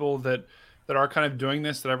popular people that are kind of doing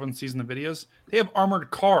this, that everyone sees in the videos, they have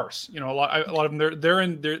armored cars. A lot of them, they're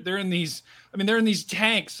in these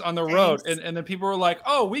tanks on the road, and then people are like,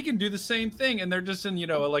 oh, we can do the same thing, and they're just in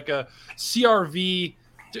like a CRV,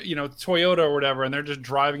 Toyota or whatever, and they're just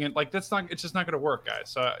driving it. Like, it's just not going to work, guys.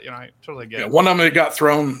 So I totally get it. One of them that got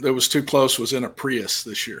thrown that was too close was in a Prius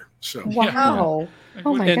this year. So wow,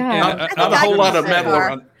 oh my god, not a whole lot of metal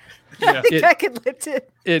around. I think I could lift it.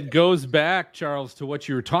 It goes back, Charles, to what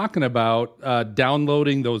you were talking about,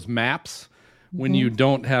 downloading those maps when you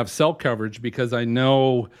don't have cell coverage, because I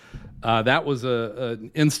know that was an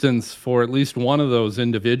instance for at least one of those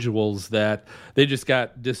individuals that they just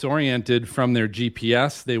got disoriented from their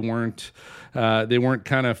GPS. They weren't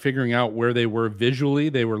kind of figuring out where they were visually.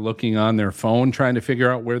 They were looking on their phone trying to figure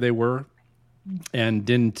out where they were, and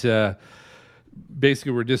didn't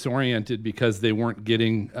basically were disoriented because they weren't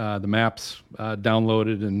getting the maps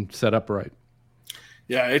downloaded and set up right.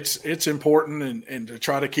 Yeah, it's important, and to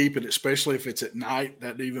try to keep it, especially if it's at night,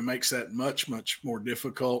 that even makes that much, much more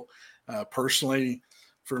difficult. Personally,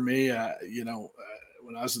 for me,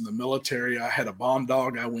 when I was in the military, I had a bomb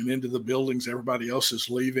dog. I went into the buildings. Everybody else is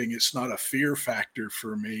leaving. It's not a fear factor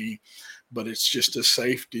for me, but it's just a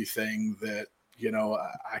safety thing that,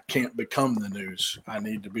 I can't become the news. I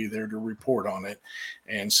need to be there to report on it.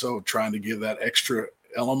 And so trying to give that extra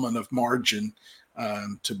element of margin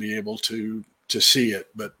to be able to see it.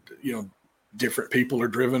 But, different people are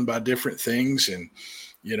driven by different things. And,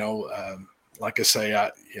 like I say,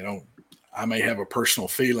 I may have a personal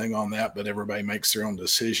feeling on that, but everybody makes their own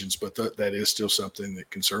decisions. But that is still something that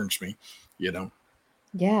concerns me,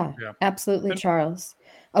 Yeah, absolutely, Charles.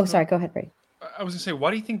 Oh, sorry. Go ahead, Ray. I was gonna say,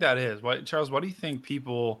 why do you think that is? Charles, why do you think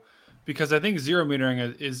people? Because I think zero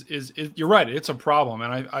metering is you're right. It's a problem,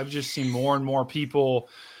 and I've just seen more and more people,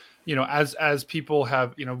 as people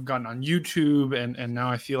have gotten on YouTube, and now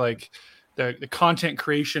I feel like the content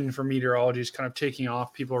creation for meteorology is kind of taking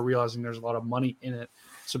off. People are realizing there's a lot of money in it,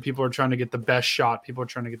 so people are trying to get the best shot. People are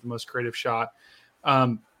trying to get the most creative shot.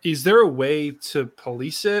 Is there a way to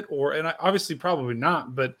police it, and obviously probably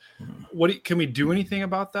not, but can we do anything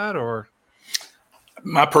about that? Or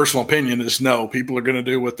my personal opinion is no. People are going to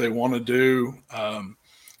do what they want to do.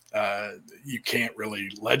 You can't really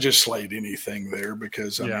legislate anything there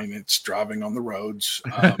because I mean it's driving on the roads.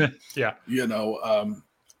 I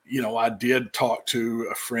did talk to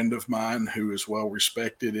a friend of mine who is well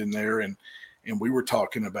respected in there, and we were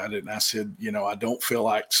talking about it. And I said, I don't feel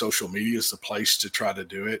like social media is the place to try to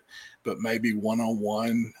do it, but maybe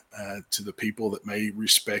one-on-one to the people that may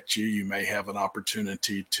respect you. You may have an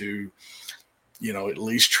opportunity to at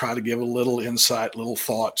least try to give a little insight, little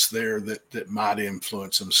thoughts there that might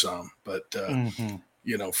influence them some. But,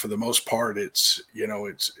 for the most part, it's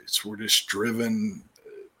we're just driven.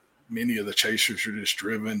 Many of the chasers are just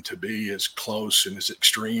driven to be as close and as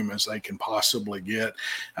extreme as they can possibly get.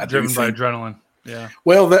 Driven by adrenaline. Yeah.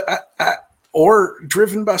 Well, or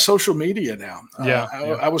driven by social media now.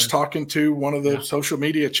 I was talking to one of the social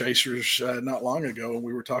media chasers not long ago, and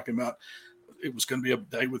we were talking about it was going to be a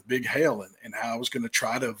day with big hail and how I was going to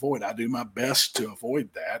try to avoid. I do my best to avoid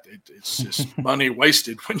that. It's just money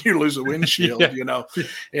wasted when you lose a windshield,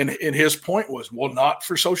 And his point was, well, not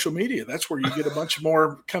for social media. That's where you get a bunch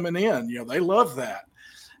more coming in. They love that.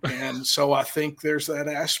 And so I think there's that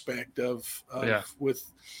aspect of with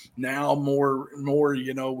now more,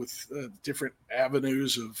 with different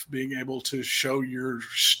avenues of being able to show your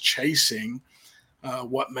chasing.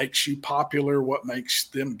 What makes you popular, what makes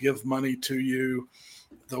them give money to you,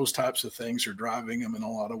 those types of things are driving them in a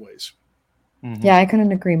lot of ways. Mm-hmm. Yeah, I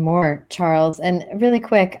couldn't agree more, Charles. And really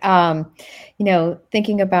quick,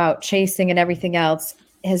 thinking about chasing and everything else,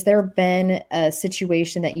 has there been a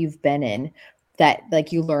situation that you've been in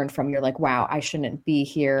that you learned from? You're like, wow, I shouldn't be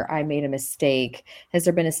here. I made a mistake. Has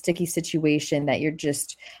there been a sticky situation that you're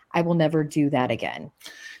just, I will never do that again?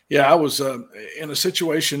 Yeah, I was in a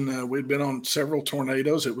situation. We'd been on several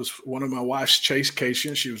tornadoes. It was one of my wife's chase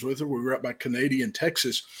cases. She was with her. We were up by Canadian,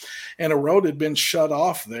 Texas, and a road had been shut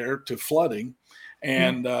off there to flooding.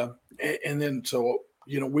 And then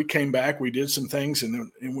we came back. We did some things,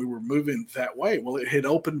 and we were moving that way. Well, it had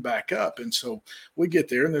opened back up, and so we get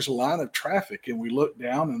there, and there's a line of traffic, and we look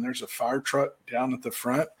down, and there's a fire truck down at the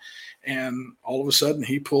front, and all of a sudden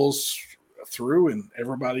he pulls through and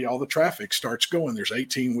all the traffic starts going. There's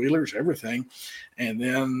 18-wheelers, everything. And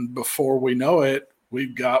then before we know it,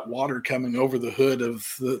 we've got water coming over the hood of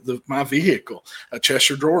my vehicle. A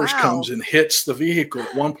Cheshire Drawers comes and hits the vehicle.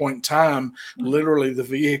 At one point in time, literally the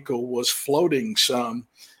vehicle was floating some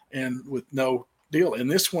and with no deal. And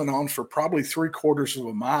this went on for probably 3/4 of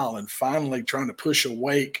a mile, and finally trying to push a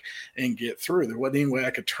wake and get through. There wasn't any way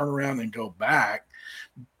I could turn around and go back.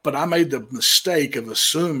 But I made the mistake of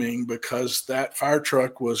assuming because that fire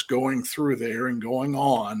truck was going through there and going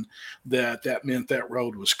on, that meant that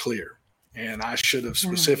road was clear. And I should have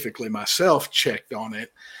specifically myself checked on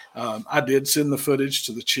it. I did send the footage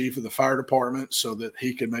to the chief of the fire department so that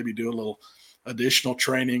he could maybe do a little additional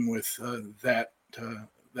training with that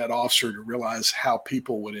officer to realize how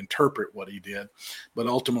people would interpret what he did. But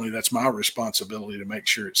ultimately, that's my responsibility to make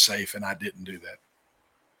sure it's safe, and I didn't do that.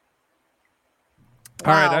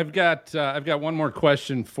 All right, I've got one more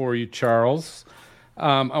question for you, Charles.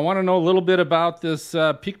 I want to know a little bit about this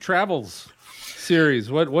Peak Travels series.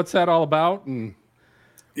 What's that all about, and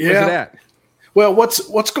where's it at? Well,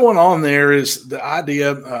 what's going on there is the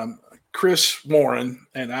idea. Chris Warren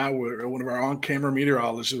and I were one of our on-camera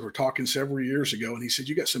meteorologists. Were talking several years ago, and he said,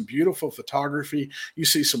 "You got some beautiful photography. You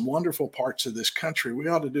see some wonderful parts of this country. We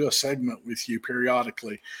ought to do a segment with you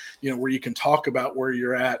periodically, where you can talk about where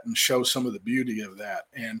you're at and show some of the beauty of that."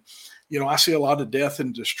 And I see a lot of death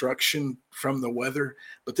and destruction from the weather,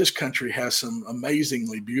 but this country has some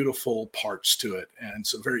amazingly beautiful parts to it and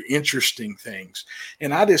some very interesting things.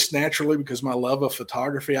 And I just naturally, because my love of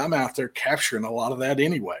photography, I'm out there capturing a lot of that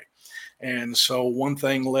anyway. And so one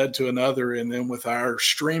thing led to another. And then with our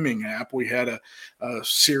streaming app, we had a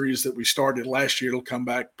series that we started last year. It'll come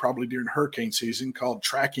back probably during hurricane season, called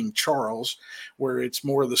Tracking Charles, where it's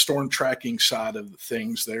more of the storm tracking side of the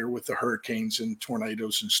things there with the hurricanes and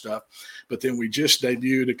tornadoes and stuff. But then we just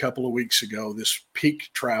debuted a couple of weeks ago this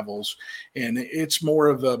Peak Travels, and it's more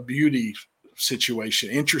of a beauty situation,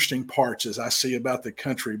 interesting parts as I see about the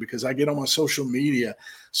country, because I get on my social media,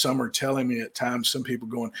 some are telling me at times, some people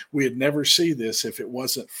going, we'd never see this if it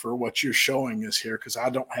wasn't for what you're showing us here, because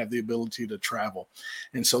I don't have the ability to travel.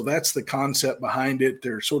 And so that's the concept behind it.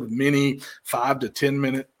 They're sort of mini 5 to 10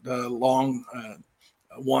 minute long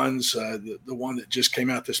ones. The one that just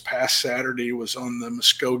came out this past Saturday was on the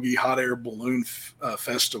Muskogee Hot Air Balloon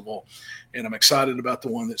Festival. And I'm excited about the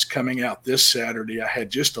one that's coming out this Saturday. I had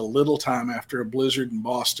just a little time after a blizzard in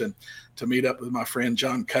Boston to meet up with my friend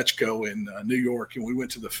John Kutchko in New York. And we went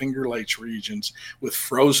to the Finger Lakes regions with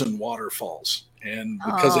frozen waterfalls. And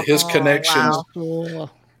because of his connections,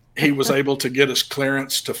 he was able to get us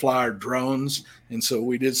clearance to fly our drones. And so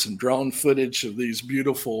we did some drone footage of these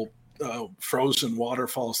beautiful frozen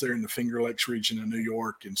waterfalls there in the Finger Lakes region of New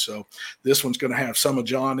York. And so this one's going to have some of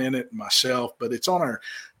John in it and myself, but it's on our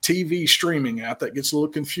TV streaming app. That gets a little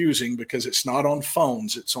confusing because it's not on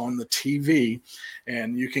phones, it's on the TV.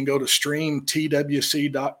 And you can go to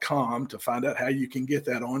streamtwc.com to find out how you can get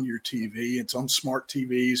that on your TV. It's on smart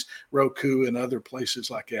TVs, Roku, and other places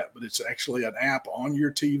like that. But it's actually an app on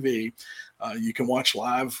your TV. You can watch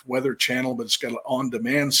live Weather Channel, but it's got an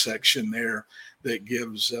on-demand section there that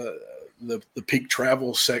gives the Peak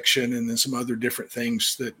Travel section and then some other different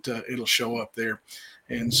things that it'll show up there.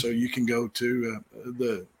 And so you can go to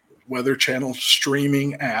the Weather Channel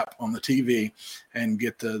streaming app on the TV and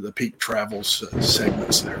get the Peak Travels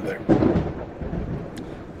segments there.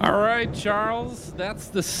 All right, Charles, that's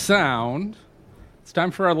the sound. It's time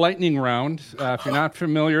for our lightning round. If you're not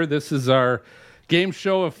familiar, this is our game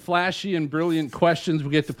show of flashy and brilliant questions we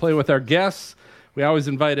get to play with our guests. We always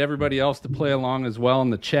invite everybody else to play along as well in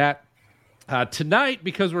the chat. Tonight,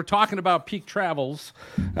 because we're talking about Peak Travels,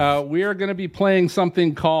 we are going to be playing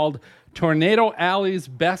something called Tornado Alley's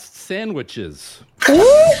Best Sandwiches.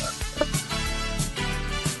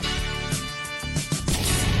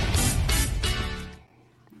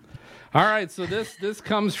 All right, so this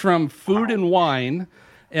comes from Food and Wine,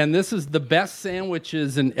 and this is the best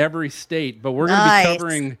sandwiches in every state. But we're going to be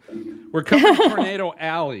covering Tornado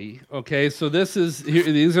Alley. Okay, so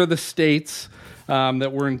these are the states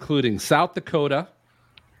that we're including: South Dakota,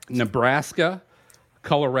 Nebraska,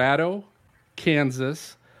 Colorado,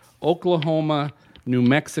 Kansas, Oklahoma, New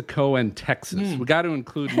Mexico, and Texas. We got to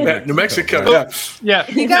include New Mexico. Yeah.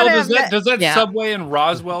 Does that Subway in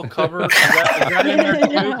Roswell cover? Is that in there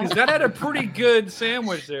too? Because that had a pretty good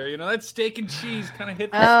sandwich there. You know, that steak and cheese kind of hit.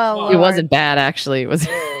 It wasn't bad, actually. It was.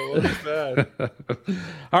 It wasn't bad.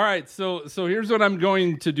 All right, so here's what I'm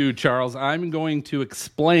going to do, Charles. I'm going to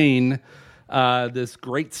explain this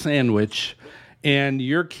great sandwich, and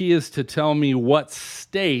your key is to tell me what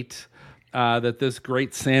state that this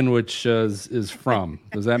great sandwich is from.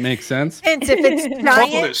 Does that make sense? And if it's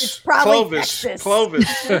giant, it's probably Texas. Clovis.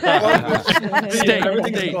 State,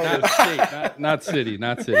 not city.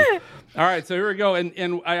 All right, so here we go.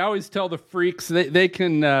 And I always tell the freaks they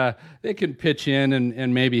can pitch in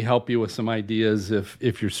and maybe help you with some ideas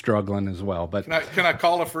if you're struggling as well. But can I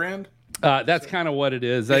call a friend? That's kind of what it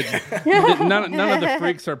is. None of the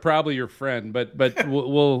freaks are probably your friend, but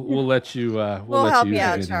we'll let you. We'll help you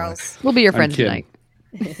out, Charles. We'll be your friend tonight.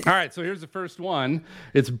 All right, so here's the first one.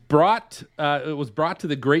 It was brought to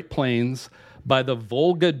the Great Plains by the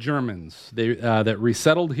Volga Germans. That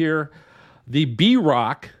resettled here. The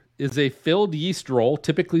B-Rock is a filled yeast roll,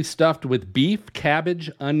 typically stuffed with beef,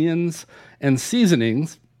 cabbage, onions, and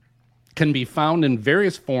seasonings. Can be found in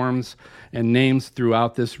various forms and names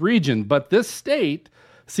throughout this region. But this state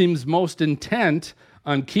seems most intent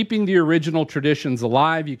on keeping the original traditions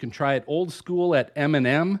alive. You can try it old school at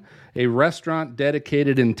M&M, a restaurant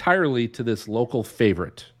dedicated entirely to this local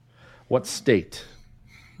favorite. What state?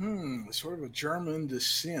 Sort of a German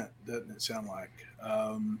descent, doesn't it sound like?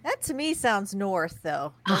 That to me sounds north,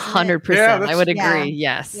 though. 100%. Yeah, I would agree. yeah.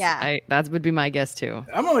 Yes. Yeah. That would be my guess, too.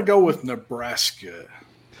 I'm going to go with Nebraska.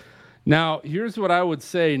 Now, here's what I would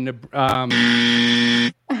say. I'm going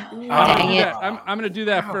to do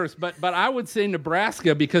that first, but I would say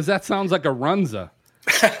Nebraska because that sounds like a runza.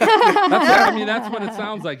 That's what it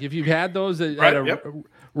sounds like. If you've had those at a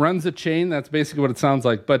Runza chain, that's basically what it sounds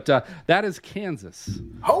like. But that is Kansas. That is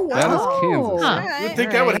Kansas. I would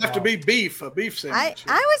think that would have to be beef, a beef sandwich.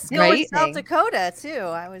 I was going with South Dakota too.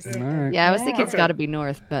 I was. I was thinking it's got to be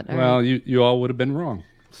north, but well, you all would have been wrong.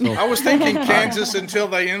 So I was thinking Kansas until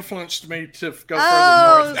they influenced me to go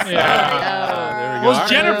further north. Yeah. there we go. Well,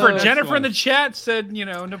 Jennifer. Next Jennifer in one. the chat said,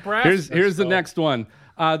 Nebraska. Here's the next one.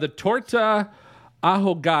 The torta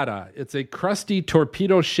ahogada. It's a crusty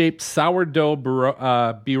torpedo-shaped sourdough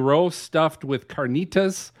burro stuffed with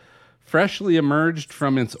carnitas, freshly emerged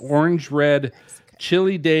from its orange-red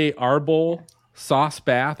chili de árbol sauce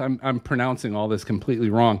bath. I'm pronouncing all this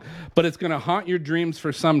completely wrong, but it's going to haunt your dreams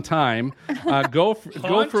for some time. Go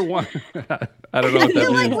for one. I don't know what that I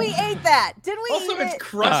feel means. like we ate that. Did we? Also, eat it's it?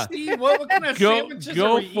 crusty. What kind of sandwiches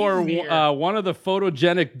are we for eating here? one of the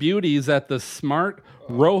photogenic beauties at the Smart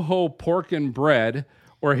Rojo Pork and Bread,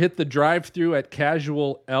 or hit the drive-thru at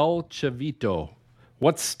Casual El Chavito.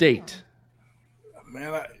 What state?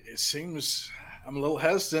 Man, it seems I'm a little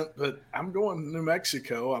hesitant, but I'm going New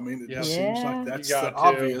Mexico. I mean, it just seems like that's the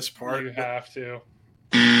obvious part. You have to.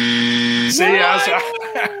 See,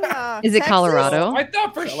 Is it Colorado? I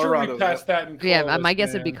thought for sure we passed that in Columbus, Yeah, my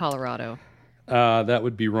guess would be Colorado. That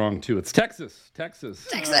would be wrong too. It's Texas. Texas.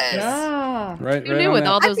 Right. You knew with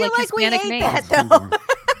all those I feel like Hispanic we ate names. that though.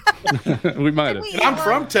 We might have. And I'm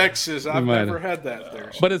from Texas. I've might never have. had that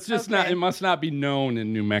there. But it's just not. It must not be known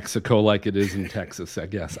in New Mexico like it is in Texas. I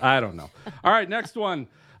guess. I don't know. All right, next one.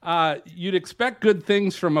 You'd expect good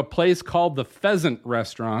things from a place called the Pheasant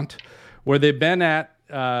Restaurant, where they've been at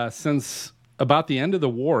since about the end of the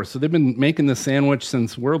war. So they've been making the sandwich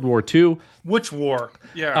since World War II. Which war?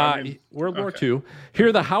 Yeah, World War II.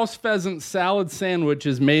 Here, the house pheasant salad sandwich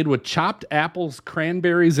is made with chopped apples,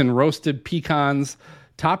 cranberries, and roasted pecans,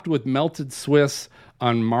 topped with melted Swiss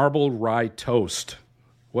on marble rye toast.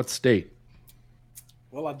 What state?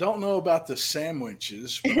 Well, I don't know about the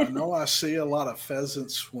sandwiches, but I know I see a lot of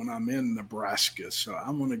pheasants when I'm in Nebraska, so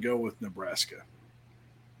I'm going to go with Nebraska.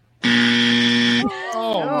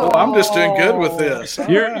 Oh, I'm just doing good with this.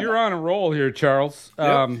 You're on a roll here, Charles.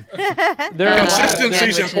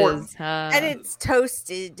 Consistency's important, and it's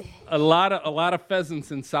toasted. A lot of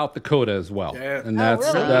pheasants in South Dakota as well, Yeah. and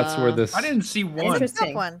that's where this. I didn't see one.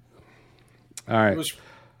 Interesting. One. All right.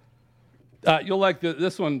 You'll like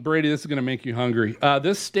this one, Brady. This is going to make you hungry.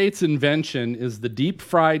 This state's invention is the deep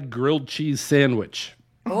fried grilled cheese sandwich.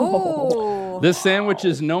 Oh. This sandwich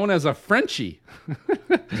is known as a Frenchy.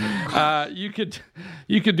 You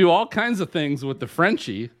could do all kinds of things with the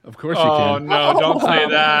Frenchy. Of course you can. Oh no! Don't say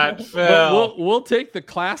that, Phil. But we'll take the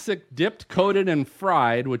classic dipped, coated, and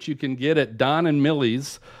fried, which you can get at Don and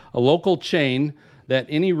Millie's, a local chain that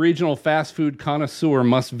any regional fast food connoisseur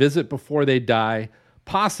must visit before they die,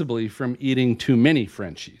 possibly from eating too many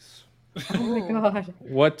Frenchies. Oh my God.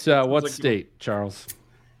 What state, Charles?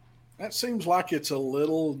 That seems like it's a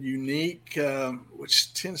little unique,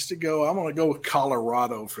 which tends to go. I'm going to go with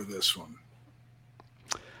Colorado for this one.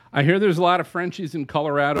 I hear there's a lot of Frenchies in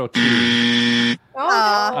Colorado too.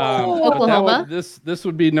 Oklahoma. This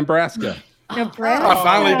would be Nebraska. Nebraska. I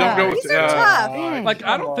finally don't go with These are tough. Like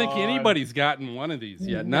I don't think anybody's gotten one of these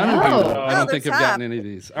yet. None of you. I don't think have gotten any of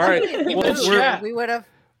these. All right, We would have.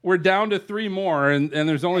 we're down to three more, and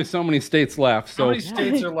there's only so many states left. So How many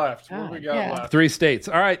states are left? What do we got left? 3 states.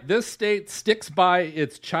 All right, this state sticks by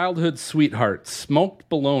its childhood sweetheart, smoked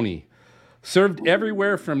bologna. Served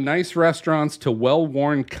everywhere from nice restaurants to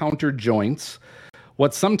well-worn counter joints.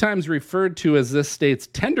 What's sometimes referred to as this state's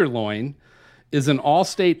tenderloin is an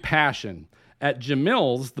all-state passion. At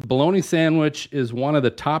Jamil's, the bologna sandwich is one of the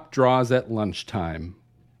top draws at lunchtime.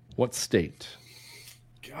 What state?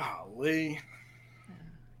 Golly.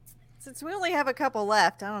 Since we only have a couple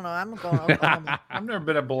left, I don't know. I'm going Oklahoma. I've never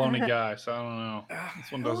been a bologna guy, so I don't know.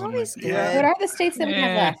 This one doesn't. Bologna's Make... good. What are the states that we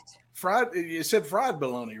have left? Fried. You said fried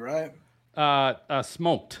bologna, right?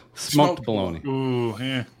 Smoked bologna. Ooh,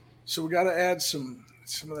 yeah. So we got to add some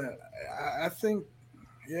of that. I think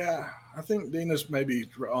Dina's maybe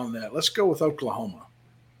on that. Let's go with Oklahoma.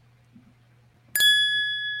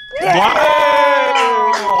 Yeah!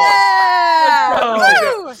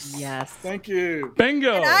 Yes. Thank you.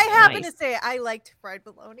 Bingo. And I happen to say I liked fried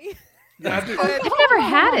bologna. I've never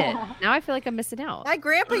had it. Now I feel like I'm missing out. My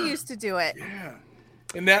grandpa used to do it. Yeah.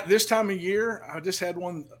 And that this time of year, I just had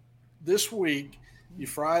one this week. You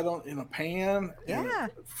fry it in a pan. Yeah.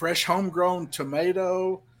 Fresh homegrown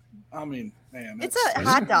tomato. I mean, man. It's a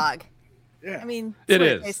hot dog. Yeah. I mean, It what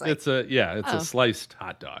is. tastes like. It's a sliced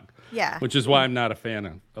hot dog. Yeah. Which is why I'm not a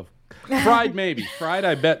fan of fried. Maybe fried,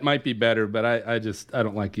 I bet might be better, but I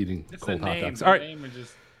don't like eating cold hot dogs. All right,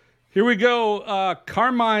 here we go.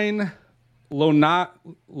 Carmine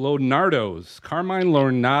Lonardo's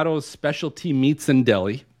Specialty Meats and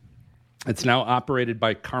Deli. It's now operated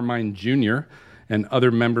by Carmine Jr. and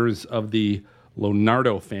other members of the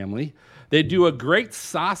Lonardo family. They do a great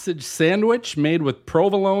sausage sandwich made with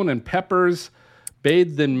provolone and peppers,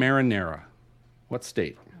 bathed in marinara. What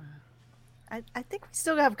state? I think we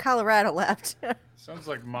still have Colorado left. Sounds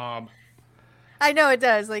like mob. I know it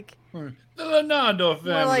does. Like the Leonardo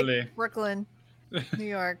family. More like Brooklyn, New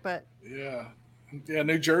York, but yeah,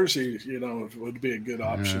 New Jersey, would be a good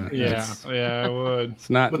option. Yeah, it would. It's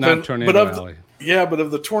not Tornado Alley. But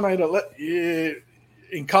of the tornado,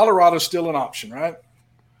 in Colorado, still an option, right?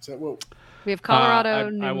 Is that what? We have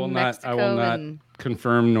Colorado, I will Mexico, not. I will not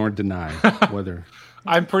confirm nor deny whether.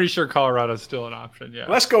 I'm pretty sure Colorado is still an option. Yeah.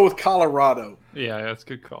 Let's go with Colorado. Yeah, that's a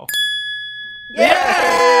good call.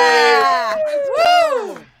 Yeah!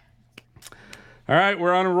 Woo! All right,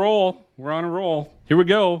 we're on a roll. Here we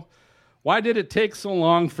go. Why did it take so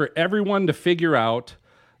long for everyone to figure out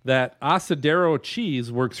that Asadero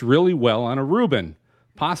cheese works really well on a Reuben,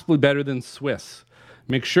 possibly better than Swiss?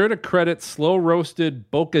 Make sure to credit slow-roasted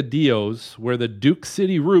bocadillos, where the Duke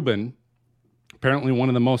City Reuben, apparently one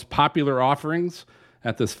of the most popular offerings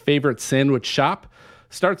at this favorite sandwich shop,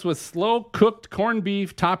 starts with slow-cooked corned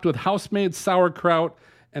beef topped with house-made sauerkraut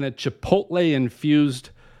and a chipotle-infused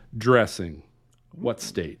dressing. What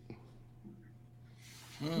state?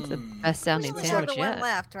 It's the best sounding sandwich the yet. one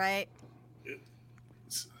left, right?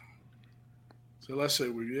 So let's say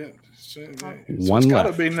One it's got to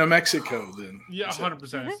left. be New Mexico then. Yeah, 100%.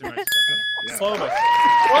 It's New Mexico. Yeah. Clovis.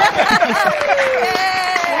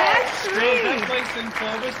 That's Is that place in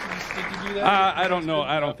Clovis? Did you do that? I don't know.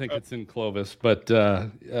 I don't think it's in Clovis, but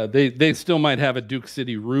they still might have a Duke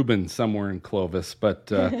City Reuben somewhere in Clovis.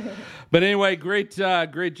 But anyway, great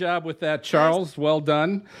job with that, Charles. Well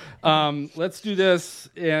done. Let's do this,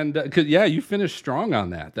 and you finished strong on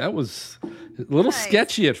that. That was a little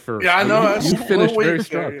sketchy at first. Yeah, I know. You finished very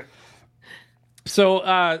strong. There. So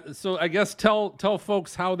I guess tell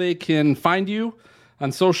folks how they can find you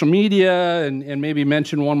on social media, and maybe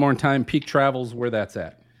mention one more time Peak Travels, where that's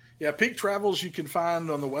at. Yeah, Peak Travels you can find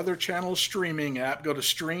on the Weather Channel streaming app. Go to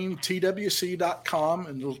streamtwc.com,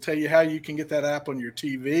 and it'll tell you how you can get that app on your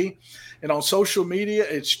TV. And on social media,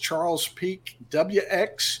 it's Charles Peak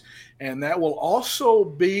WX, and that will also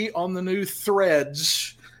be on the new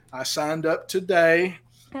Threads. I signed up today.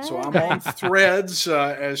 So I'm on Threads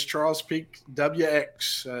as Charles Peak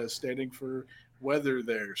WX, standing for weather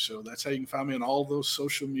there. So that's how you can find me on all those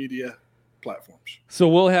social media platforms. So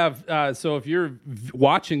we'll have. So if you're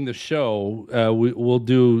watching the show, we'll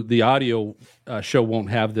do the audio show. Won't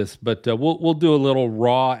have this, but we'll do a little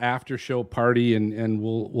raw after show party, and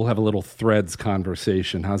we'll have a little Threads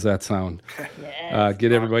conversation. How's that sound? Yes.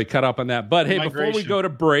 Get everybody caught up on that. But hey, before we go to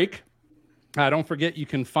break, don't forget you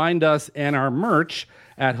can find us and our merch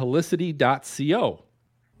at helicity.co.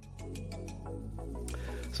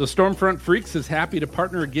 So Stormfront Freaks is happy to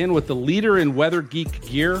partner again with the leader in weather geek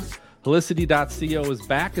gear. Helicity.co is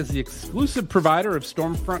back as the exclusive provider of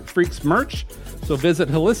Stormfront Freaks merch. So visit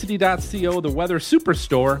Helicity.co, the weather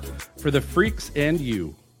superstore for the freaks and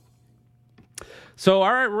you. So,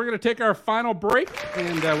 all right, we're going to take our final break,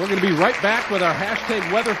 and we're going to be right back with our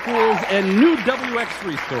hashtag Weather Fools and new WX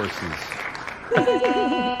resources.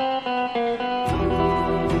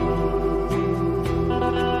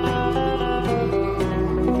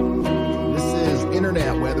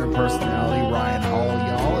 Internet weather personality Ryan Hall,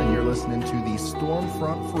 y'all, and you're listening to the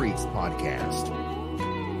Stormfront Freaks podcast.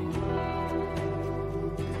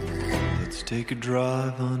 Let's take a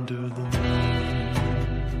drive under the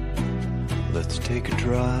moon. Let's take a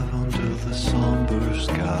drive under the somber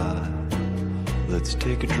sky. Let's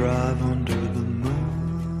take a drive under the moon.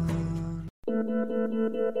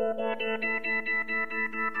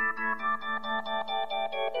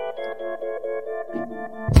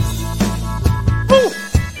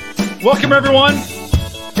 Welcome, everyone.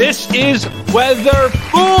 This is Weather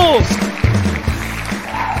Fools.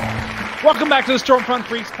 Welcome back to the Stormfront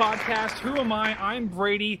Freaks podcast. Who am I? I'm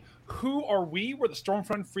Brady. Who are we? We're the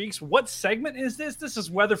Stormfront Freaks. What segment is this? This is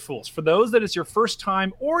Weather Fools. For those that it's your first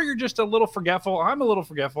time or you're just a little forgetful, I'm a little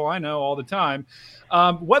forgetful, I know, all the time.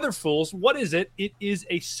 Weather Fools, what is it? It is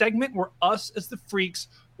a segment where us as the freaks,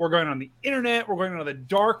 we're going on the internet, we're going on the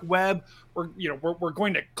dark web, we're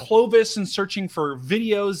going to Clovis and searching for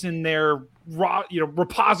videos in their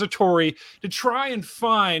repository to try and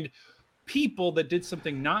find people that did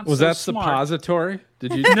something not Was so that smart. suppository?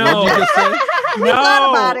 Did you? No. What did you just say?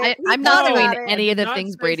 No, I'm not doing any of the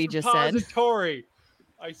things Brady just said. Suppository.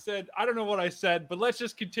 I said, I don't know what I said, but let's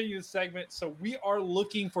just continue the segment. So we are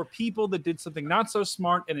looking for people that did something not so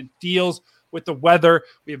smart, and it deals with the weather.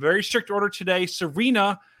 We have a very strict order today.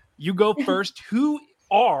 Serena, you go first. Who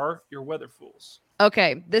are your weather fools?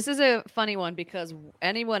 Okay, this is a funny one because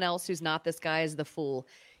anyone else who's not this guy is the fool.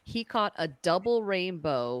 He caught a double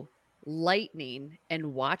rainbow lightning,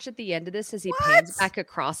 and watch at the end of this as he pans back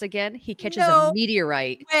across again. He catches a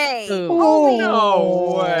meteorite. Way. Boom.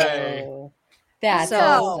 No way. That's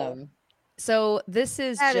awesome. So this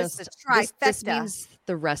is That just is a this trifecta. means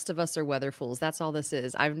the rest of us are weather fools. That's all this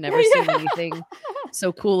is. I've never seen anything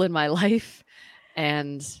so cool in my life,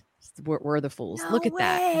 and we're the fools. Look at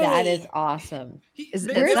that. That is awesome. Is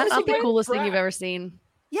that not the coolest thing you've ever seen?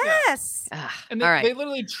 Yes. And all right. they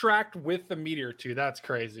literally tracked with the meteor too. That's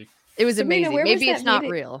crazy. It was Serena, amazing. where was Maybe it's that not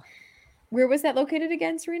meeting? real. Where was that located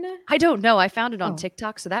again, Serena? I don't know. I found it on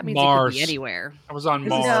TikTok, so that means it Mars. could be anywhere. I was on Who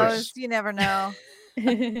Mars. knows? You never know.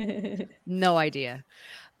 No idea.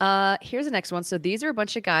 Here's the next one. So these are a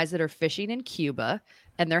bunch of guys that are fishing in Cuba,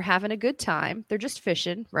 and they're having a good time. They're just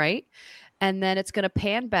fishing, right? And then it's going to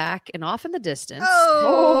pan back, and off in the distance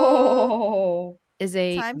is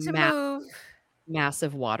a Time to move.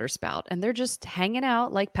 massive water spout, and they're just hanging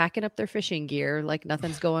out, like packing up their fishing gear, like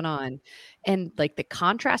nothing's going on. And like the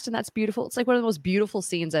contrast, and that's beautiful. It's like one of the most beautiful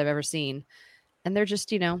scenes I've ever seen. And they're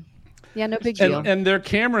just, no big deal. And their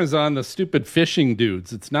camera's on the stupid fishing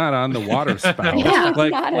dudes. It's not on the water spout. Yeah,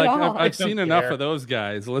 like not at all. I've seen enough of those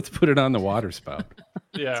guys. Let's put it on the water spout.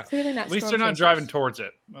 Yeah. Clearly not At least storm they're not chasers. driving towards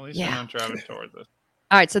it. At least Yeah. they're not driving towards it.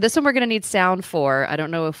 All right, so this one we're going to need sound for. I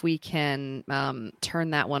don't know if we can turn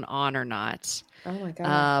that one on or not. Oh my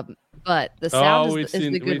god. But the sound we've is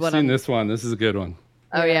seen the good we've one. seen this one. This is a good one.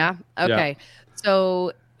 Oh yeah. Okay.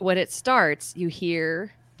 So when it starts, you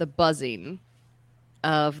hear the buzzing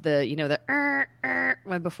of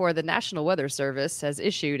when before the National Weather Service has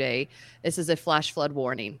issued this is a flash flood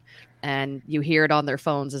warning, and you hear it on their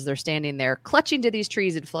phones as they're standing there clutching to these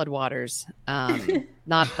trees in floodwaters.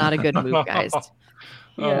 Not a good move, guys.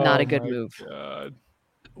 Not a good move. God.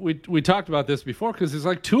 We talked about this before because there's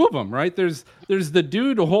like two of them, right? There's the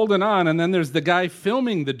dude holding on, and then there's the guy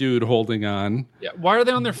filming the dude holding on. Yeah. Why are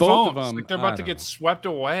they on their Both of phones? them, Like they're I about to don't get know. swept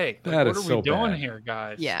away. Like, That what is are so we doing bad. here,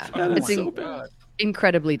 guys? Yeah, Oh it's my God.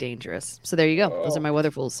 incredibly dangerous. So there you go. Those are my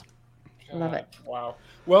weather fools. Love it. Wow.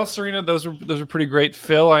 Well, Serena, those are pretty great.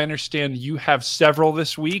 Phil, I understand you have several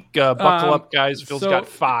this week. Buckle up, guys. Phil's got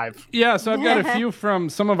 5. Yeah, so I've got a few from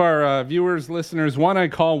some of our viewers, listeners. One I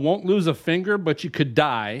call "Won't Lose a Finger, but You Could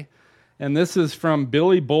Die," and this is from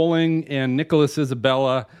Billy Bowling and Nicholas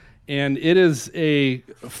Isabella, and it is a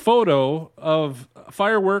photo of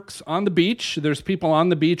fireworks on the beach. There's people on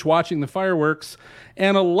the beach watching the fireworks,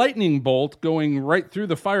 and a lightning bolt going right through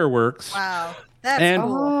the fireworks. Wow. That's And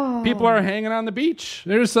cool. people are hanging on the beach.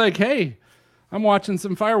 They're just like, hey, I'm watching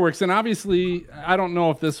some fireworks. And obviously, I don't know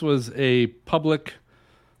if this was a public,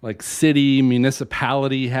 like city,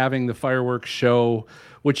 municipality having the fireworks show,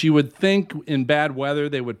 which you would think in bad weather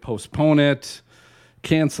they would postpone it,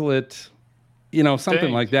 cancel it, something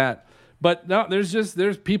Dang. like that. But no,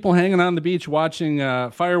 there's people hanging on the beach watching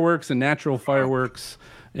fireworks and natural fireworks,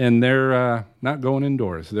 and they're not going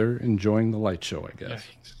indoors. They're enjoying the light show, I guess.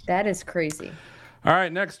 That is crazy. All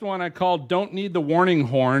right, next one I called "Don't Need the Warning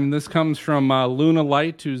Horn." This comes from Luna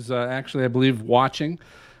Light, who's actually, I believe, watching.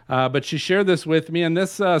 But she shared this with me, and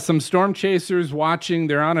this some storm chasers watching.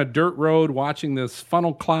 They're on a dirt road watching this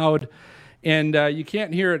funnel cloud, and you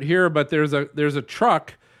can't hear it here, but there's a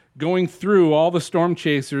truck going through all the storm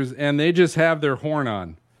chasers, and they just have their horn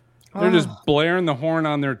on. They're just blaring the horn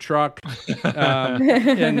on their truck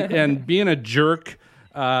and being a jerk.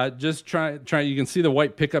 Just try. You can see the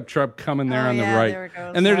white pickup truck coming there on the right, there it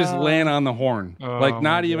goes. and they're just laying on the horn, like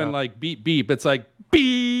not even like beep beep. It's like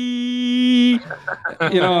beep.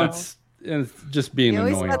 It's just being You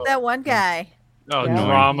always annoying. got that one guy. Oh,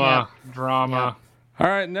 Yeah. drama. All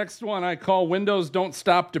right, next one I call "Windows Don't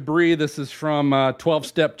Stop Debris." This is from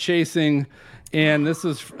 12-Step Chasing, and this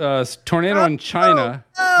is tornado in China.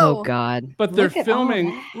 Oh God! But they're Look at filming.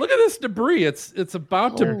 all that. Look at this debris. It's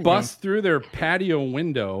about to bust through their patio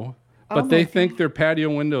window, but they think their patio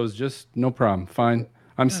window is just no problem. Fine,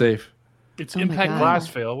 I'm safe. It's my impact God. glass,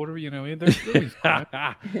 Phil. What are we? They're really fine.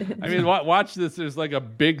 I mean, watch this. There's like a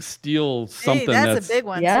big steel something Hey, that's a big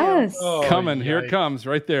one Yes. too. Oh, coming. Here it yikes. comes,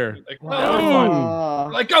 right there. Like, Oh.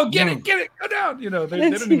 like, go get it, go down. They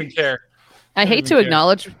don't even care. I hate to care.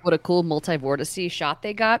 acknowledge what a cool multi-vortice shot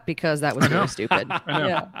they got, because that was really stupid. I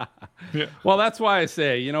know. Yeah. Well, that's why I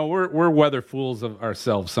say, we're weather fools of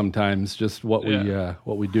ourselves sometimes, just what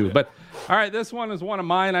we do. But all right, this one is one of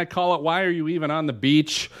mine. I call it "Why Are You Even on the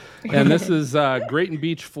Beach?" And this is Grayton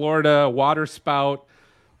Beach, Florida, water spout.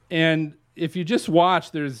 And if you just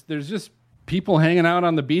watch, there's just people hanging out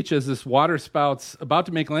on the beach as this water spout's about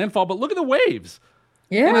to make landfall. But look at the waves.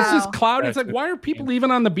 Yeah. And it's just cloudy. It's like, why are people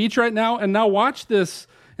even on the beach right now? And now watch this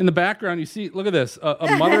in the background. You see, look at this,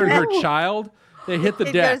 a mother and her child. They hit the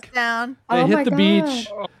It deck. goes down. They Oh hit my the God. beach.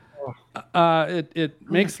 It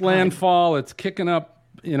makes landfall. It's kicking up,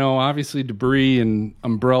 obviously debris and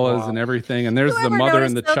umbrellas and everything. And there's You the ever mother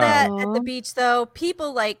and the notice, though, child. that at the beach, though,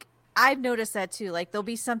 people I've noticed that too. Like there'll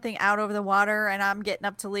be something out over the water, and I'm getting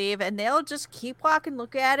up to leave, and they'll just keep walking,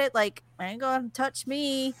 look at it, like ain't gonna touch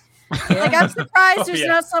me. Like I'm surprised there's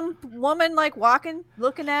not some woman walking,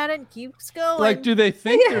 looking at it, and keeps going. Like, do they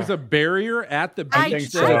think there's a barrier at the beach? I think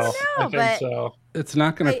so. I don't know, but so. It's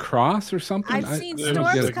not going to cross or something. I've seen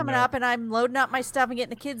storms coming up, and I'm loading up my stuff and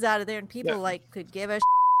getting the kids out of there, and people could give a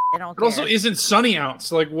they don't It care. also isn't sunny out,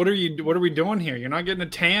 so what are we doing here? You're not getting a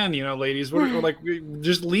tan, ladies.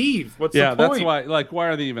 Just leave. What's the point? That's why. Why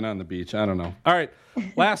are they even on the beach? I don't know. All right,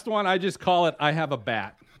 last one. I just call it. I have a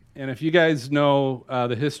bat. And if you guys know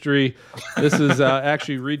the history, this is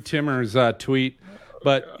actually Reed Timmer's tweet.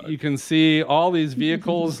 But you can see all these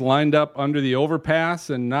vehicles lined up under the overpass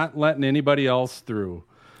and not letting anybody else through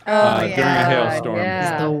during a hailstorm.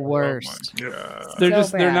 It's the worst.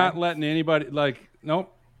 They're not letting anybody.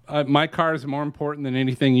 Nope. My car is more important than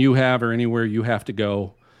anything you have or anywhere you have to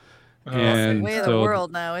go. And it's the way of the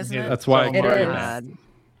world now, isn't it? That's why it is.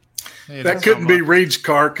 That couldn't be Reed's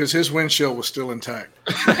car because his windshield was still intact.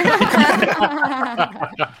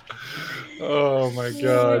 Oh my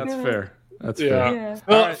God, that's fair. That's fair. fair.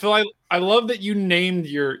 Well, Phil, I love that you named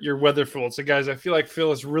your weather fool. So, guys, I feel like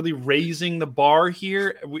Phil is really raising the bar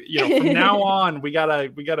here. From now on, we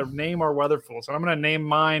gotta name our weather fools. And I'm gonna name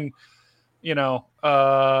mine.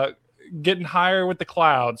 Getting higher with the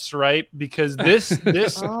clouds, right? Because this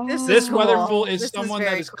weather fool is someone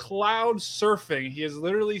that is cloud surfing. He is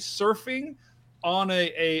literally surfing on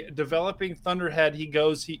a developing thunderhead. He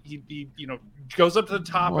goes goes up to the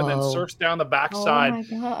top and then surfs down the backside. Oh my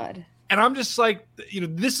God. And I'm just like,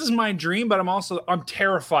 this is my dream, but I'm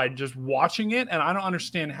terrified just watching it, and I don't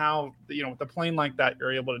understand how with a plane like that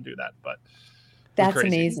you're able to do that. But that's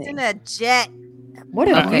amazing. He's in a jet. What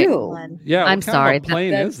a view! Yeah, I'm sorry. What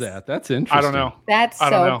plane is that? That's interesting. I don't know. That's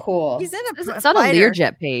so cool. He's in It's on a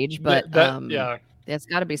Learjet page, but yeah, it's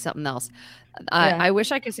got to be something else. I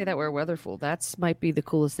wish I could say that we're a weather fool. That's might be the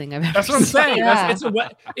coolest thing I've ever. That's what I'm saying. Yeah.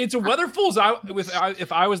 It's a weather fool's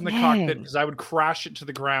if I was in the cockpit, because I would crash it to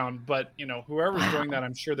the ground. But whoever's doing that,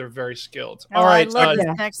 I'm sure they're very skilled. All right, I love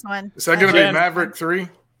this next one. Is that going to be Maverick 3?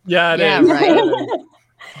 Yeah, it is. Right.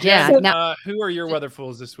 Yeah. So, now, who are your weather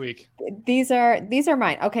fools this week? These are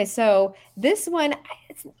mine. Okay, so this one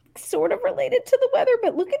it's sort of related to the weather,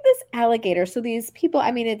 but look at this alligator. So these people,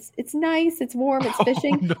 I mean, it's nice, it's warm, it's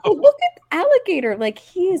fishing. No. But look at the alligator,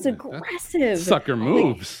 he is aggressive. Sucker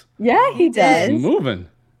moves. Yeah, he does. He's moving.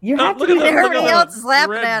 You have to look be at Everybody the else is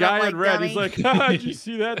laughing red at him guy like in red. dummy. He's like, did you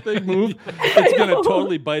see that thing move? It's gonna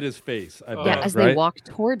totally bite his face. I bet, as right? they walk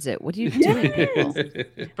towards it. What do you do?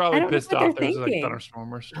 He's probably pissed off. There's thinking.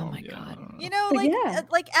 thunderstorm or storm. Oh my God.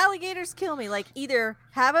 Like alligators kill me. Like either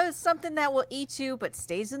have something that will eat you but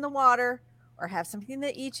stays in the water, or have something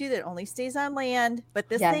that eats you that only stays on land. But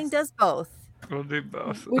this thing does both. We'll do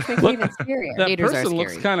both. Which makes it even scarier. That Gators are person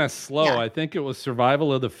looks scary. kind of slow. Yeah. I think it was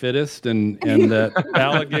survival of the fittest, and that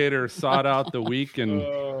alligator sought out the weak. And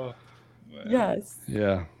Yes.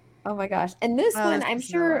 yeah. Oh my gosh. And this one, this I'm is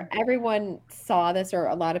sure everyone saw this, or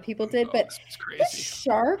a lot of people did, but this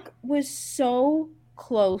shark was so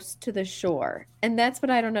close to the shore. And that's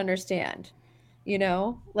what I don't understand.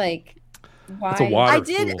 Why? It's a water I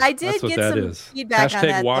did fool. get That's what some feedback on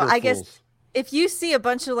that. Water I guess fools. if you see a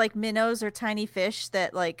bunch of minnows or tiny fish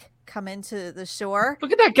that come into the shore.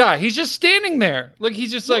 Look at that guy. He's just standing there. Look,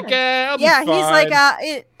 he's just I'll be fine. He's like,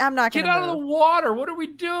 I'm not going Get to out of the water. What are we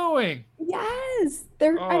doing? Yes.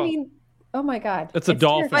 I mean, oh my God. It's a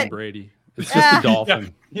dolphin, terrifying. Brady. It's just a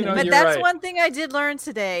dolphin. But that's one thing I did learn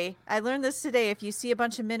today. I learned this today. If you see a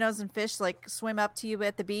bunch of minnows and fish swim up to you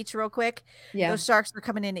at the beach real quick, those sharks are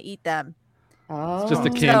coming in to eat them. Oh. It's just a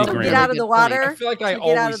candy So gram. get out of the water. I feel like I get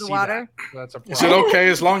always out of the see water. that. That's a problem. Is it okay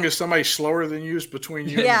as long as somebody's slower than you is between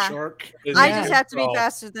you and the shark? I just have to be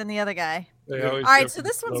faster than the other guy. They All always right, go so for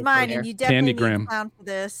this the one's slow mine, player. and you definitely Candygram. need a clown for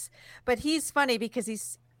this. But he's funny because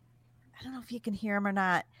I don't know if you can hear him or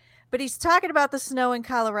not, but he's talking about the snow in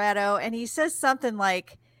Colorado, and he says something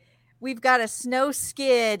like, we've got a snow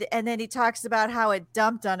skid, and then he talks about how it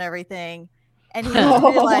dumped on everything. And he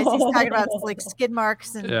doesn't realize he's talking about skid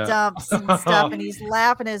marks and dumps and stuff, and he's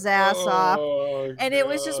laughing his ass off. And it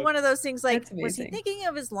was just one of those things was he thinking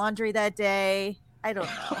of his laundry that day? I don't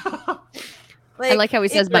know. I like how he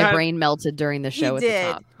says my brain melted during the show at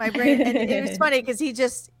the top. My brain, and it was funny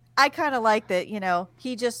because I kind of liked that,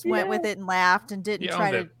 he just went with it and laughed and didn't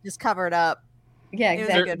try to just cover it up. Yeah,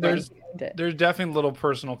 exactly. There's definitely a little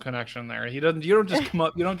personal connection there. You don't just come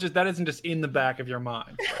up. That isn't just in the back of your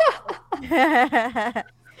mind.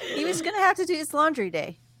 He was gonna have to do his laundry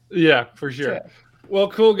day. Yeah, for sure. True. Well,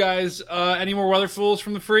 cool guys. Any more weather fools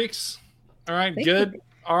from the freaks? All right, good.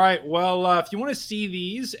 All right. Well, if you want to see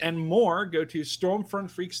these and more, go to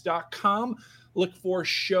stormfrontfreaks.com. Look for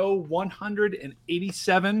show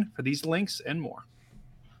 187 for these links and more.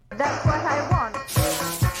 That's what I want.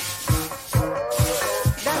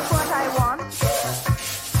 That's what I want.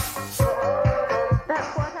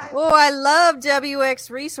 That's what I Oh, I love WX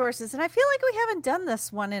Resources, and I feel like we haven't done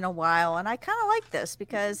this one in a while, and I kind of like this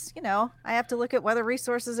because, I have to look at weather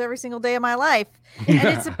resources every single day of my life, and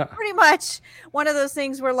it's pretty much one of those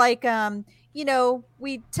things where, like,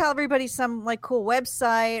 we tell everybody some, like, cool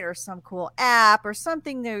website or some cool app or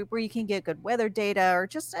something where you can get good weather data or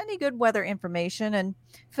just any good weather information, and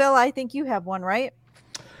Phil, I think you have one, right?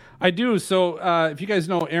 I do. So if you guys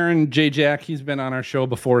know Aaron J. Jack, he's been on our show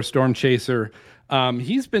before, Storm Chaser.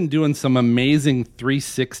 He's been doing some amazing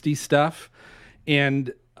 360 stuff.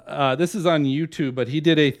 And this is on YouTube, but he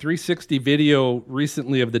did a 360 video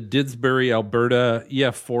recently of the Didsbury, Alberta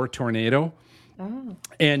EF4 tornado. Oh.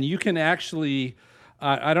 And you can actually,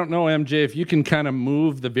 I don't know, MJ, if you can kind of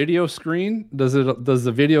move the video screen. Does it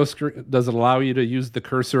allow you to use the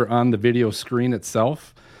cursor on the video screen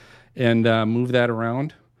itself and move that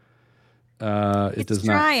around? It does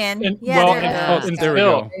trying. not. There we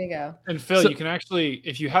go. There you go. And Phil, you can actually,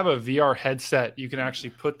 if you have a VR headset, you can actually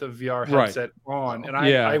put the VR headset on. And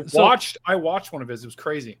I watched one of his. It was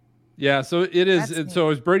crazy. Yeah, so it is. So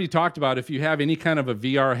as Brady talked about, if you have any kind of a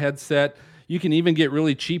VR headset, you can even get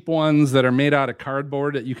really cheap ones that are made out of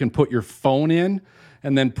cardboard that you can put your phone in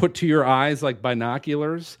and then put to your eyes like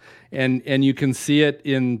binoculars, and you can see it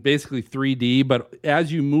in basically 3D. But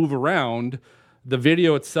as you move around, the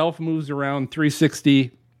video itself moves around 360,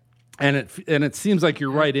 and it seems like you're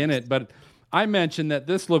right in it. But I mentioned that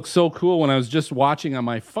this looks so cool when I was just watching on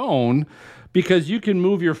my phone, because you can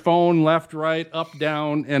move your phone left, right, up,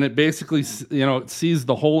 down, and it basically, it sees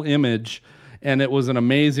the whole image, and it was an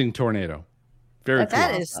amazing tornado. Very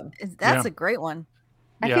cool. That's a great one.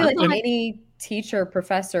 I feel like any teacher,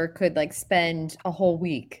 professor could spend a whole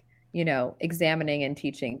week examining and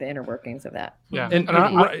teaching the inner workings of that. Yeah. And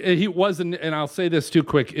he wasn't, and I'll say this too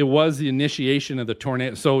quick, it was the initiation of the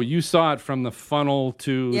tornado. So you saw it from the funnel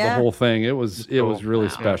to the whole thing. It was really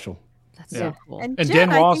special. That's so cool. And Dan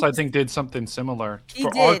Wallace, I think, did something similar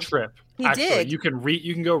for our trip. He actually, did. you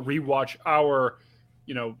can go rewatch our,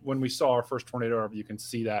 when we saw our first tornado, you can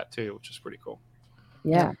see that too, which is pretty cool.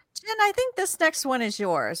 Yeah. Jen, I think this next one is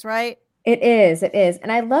yours, right? It is.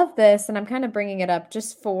 And I love this. And I'm kind of bringing it up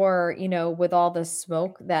just for, with all the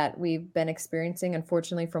smoke that we've been experiencing,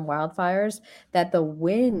 unfortunately, from wildfires, that the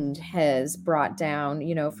wind has brought down,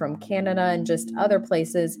 from Canada and just other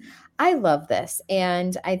places. I love this.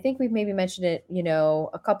 And I think we've maybe mentioned it,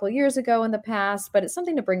 a couple of years ago in the past, but it's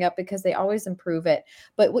something to bring up because they always improve it.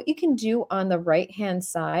 But what you can do on the right-hand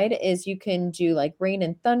side is you can do like rain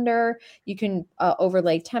and thunder. You can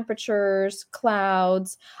overlay temperatures,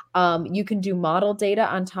 clouds. You can do model data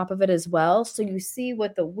on top of it as well. So you see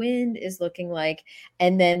what the wind is looking like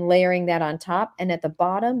and then layering that on top. And at the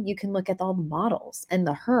bottom, you can look at all the models and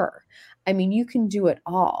the HRRR. I mean, you can do it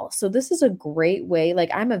all. So this is a great way.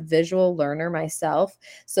 I'm a visual learner myself.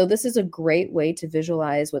 So this is a great way to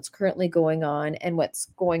visualize what's currently going on and what's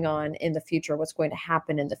going on in the future, what's going to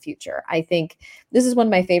happen in the future. I think this is one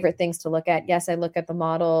of my favorite things to look at. Yes, I look at the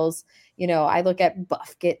models. I look at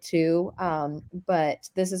BuffKit too. But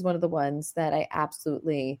this is one of the ones that I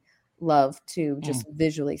absolutely love to just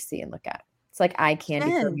visually see and look at. It's like eye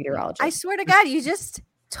candy for a meteorologist. I swear to God, you just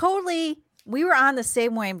totally... We were on the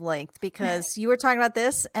same wavelength because you were talking about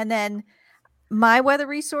this, and then my weather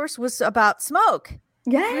resource was about smoke.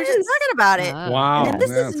 Yes. We were just talking about it. Wow. And this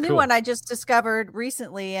is a new one I just discovered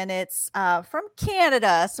recently, and it's from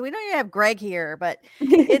Canada. So we don't even have Greg here, but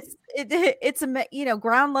it's a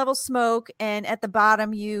ground level smoke, and at the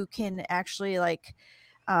bottom you can actually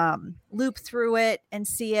loop through it and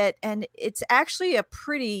see it, and it's actually a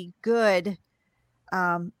pretty good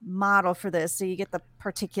model for this, so you get the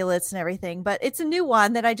particulates and everything, but it's a new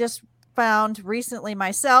one that I just found recently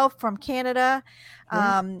myself from Canada.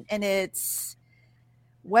 And it's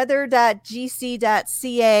weather.gc.ca,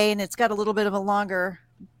 and it's got a little bit of a longer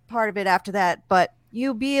part of it after that, but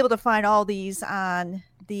you'll be able to find all these on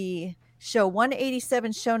the show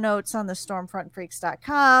 187 show notes on the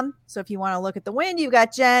stormfrontfreaks.com. So if you want to look at the wind, you've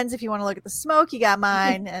got Jen's. If you want to look at the smoke, you got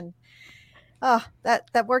mine. And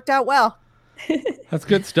that worked out well. That's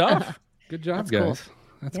good stuff. Good job, guys.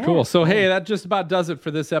 Cool. That's cool. So, hey, that just about does it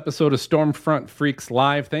for this episode of Stormfront Freaks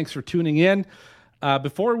Live. Thanks for tuning in.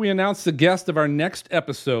 Before we announce the guest of our next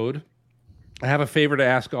episode, I have a favor to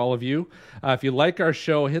ask all of you. If you like our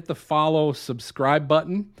show, hit the follow, subscribe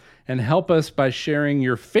button, and help us by sharing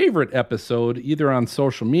your favorite episode either on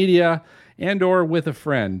social media and or with a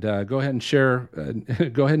friend. Go ahead and share.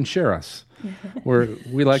 Go ahead and share us.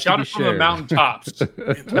 We like shout to be it from shared. the mountaintops.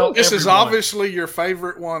 This is obviously your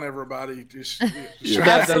favorite one, everybody. Just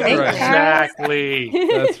that's right. Exactly.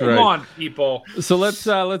 That's right. Come on, people. So let's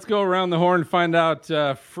go around the horn and find out,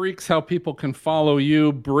 freaks, how people can follow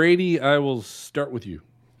you. Brady, I will start with you.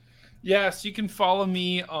 Yes, you can follow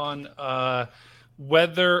me on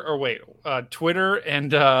Twitter,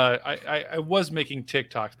 and I was making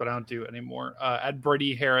TikToks, but I don't do it anymore. At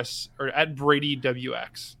Brady Harris or at Brady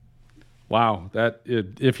WX. Wow,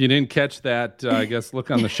 if you didn't catch that, I guess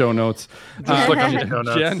look on the show notes. Just look on the show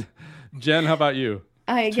notes. Jen, how about you?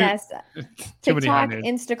 Yes, TikTok,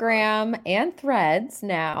 Instagram, and Threads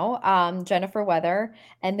now. Jennifer Weather,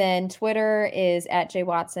 and then Twitter is at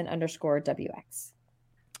jwatson_WX.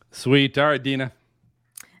 Sweet. All right, Dina.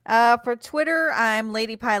 For Twitter, I'm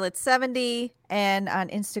LadyPilot70, and on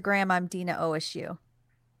Instagram, I'm Dina OSU.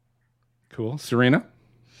 Cool. Serena?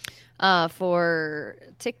 For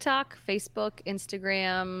TikTok, Facebook,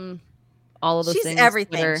 Instagram, all of those things. She's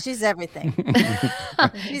everything. She's everything.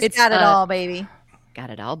 She's got it all, baby. Got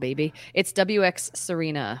it all, baby. It's WX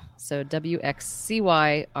Serena. So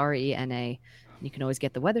WXCYRENA. You can always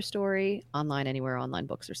get the weather story online anywhere online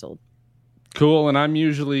books are sold. Cool. And I'm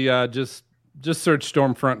usually just search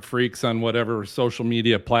Stormfront Freaks on whatever social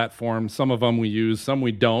media platform. Some of them we use, some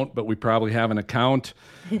we don't, but we probably have an account.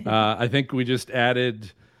 I think we just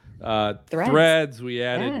added Threads. We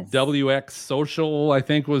added WX Social, I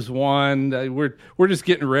think was one. We're just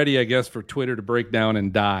getting ready, I guess, for Twitter to break down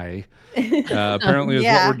and die. Apparently is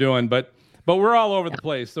what we're doing. But we're all over the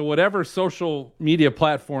place. So whatever social media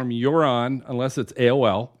platform you're on, unless it's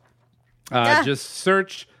AOL, just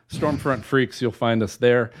search Stormfront Freaks. You'll find us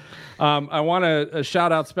there. I want to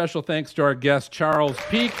shout out special thanks to our guest, Charles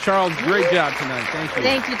Peak. Charles, great job tonight. Thank you.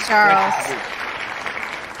 Thank you, Charles.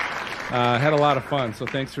 Had a lot of fun, so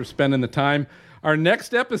thanks for spending the time. Our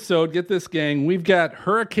next episode, get this, gang, we've got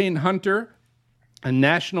Hurricane Hunter, a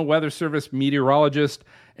National Weather Service meteorologist.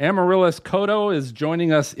 Amaryllis Cotto is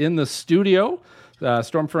joining us in the studio.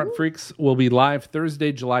 Stormfront Freaks will be live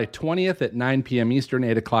Thursday, July 20th at 9 p.m. Eastern,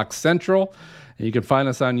 8 o'clock Central. And you can find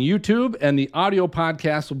us on YouTube, and the audio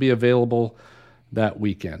podcast will be available that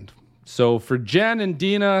weekend. So for Jen and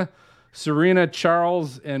Dina, Serena,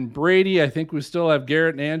 Charles, and Brady, I think we still have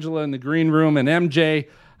Garrett and Angela in the green room, and MJ,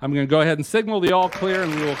 I'm going to go ahead and signal the all clear,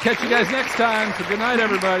 and we will catch you guys next time. So good night,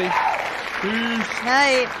 everybody. Peace.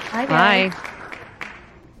 Night. Bye, guys. Bye.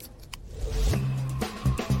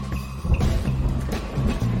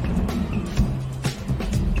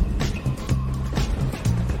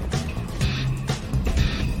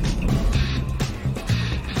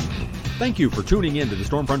 Thank you for tuning in to the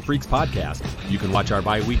Stormfront Freaks podcast. You can watch our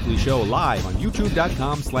bi-weekly show live on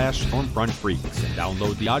youtube.com/StormfrontFreaks and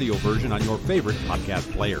download the audio version on your favorite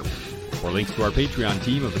podcast player. For links to our Patreon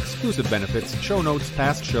team of exclusive benefits, show notes,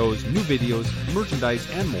 past shows, new videos, merchandise,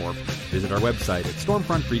 and more, visit our website at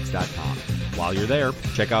stormfrontfreaks.com. While you're there,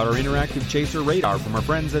 check out our interactive chaser radar from our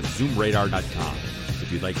friends at zoomradar.com.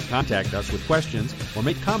 If you'd like to contact us with questions or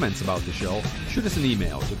make comments about the show, shoot us an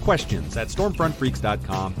email to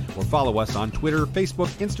questions@stormfrontfreaks.com or follow us on Twitter, Facebook,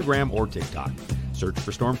 Instagram, or TikTok. Search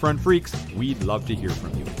for Stormfront Freaks. We'd love to hear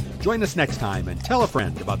from you. Join us next time and tell a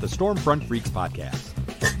friend about the Stormfront Freaks podcast.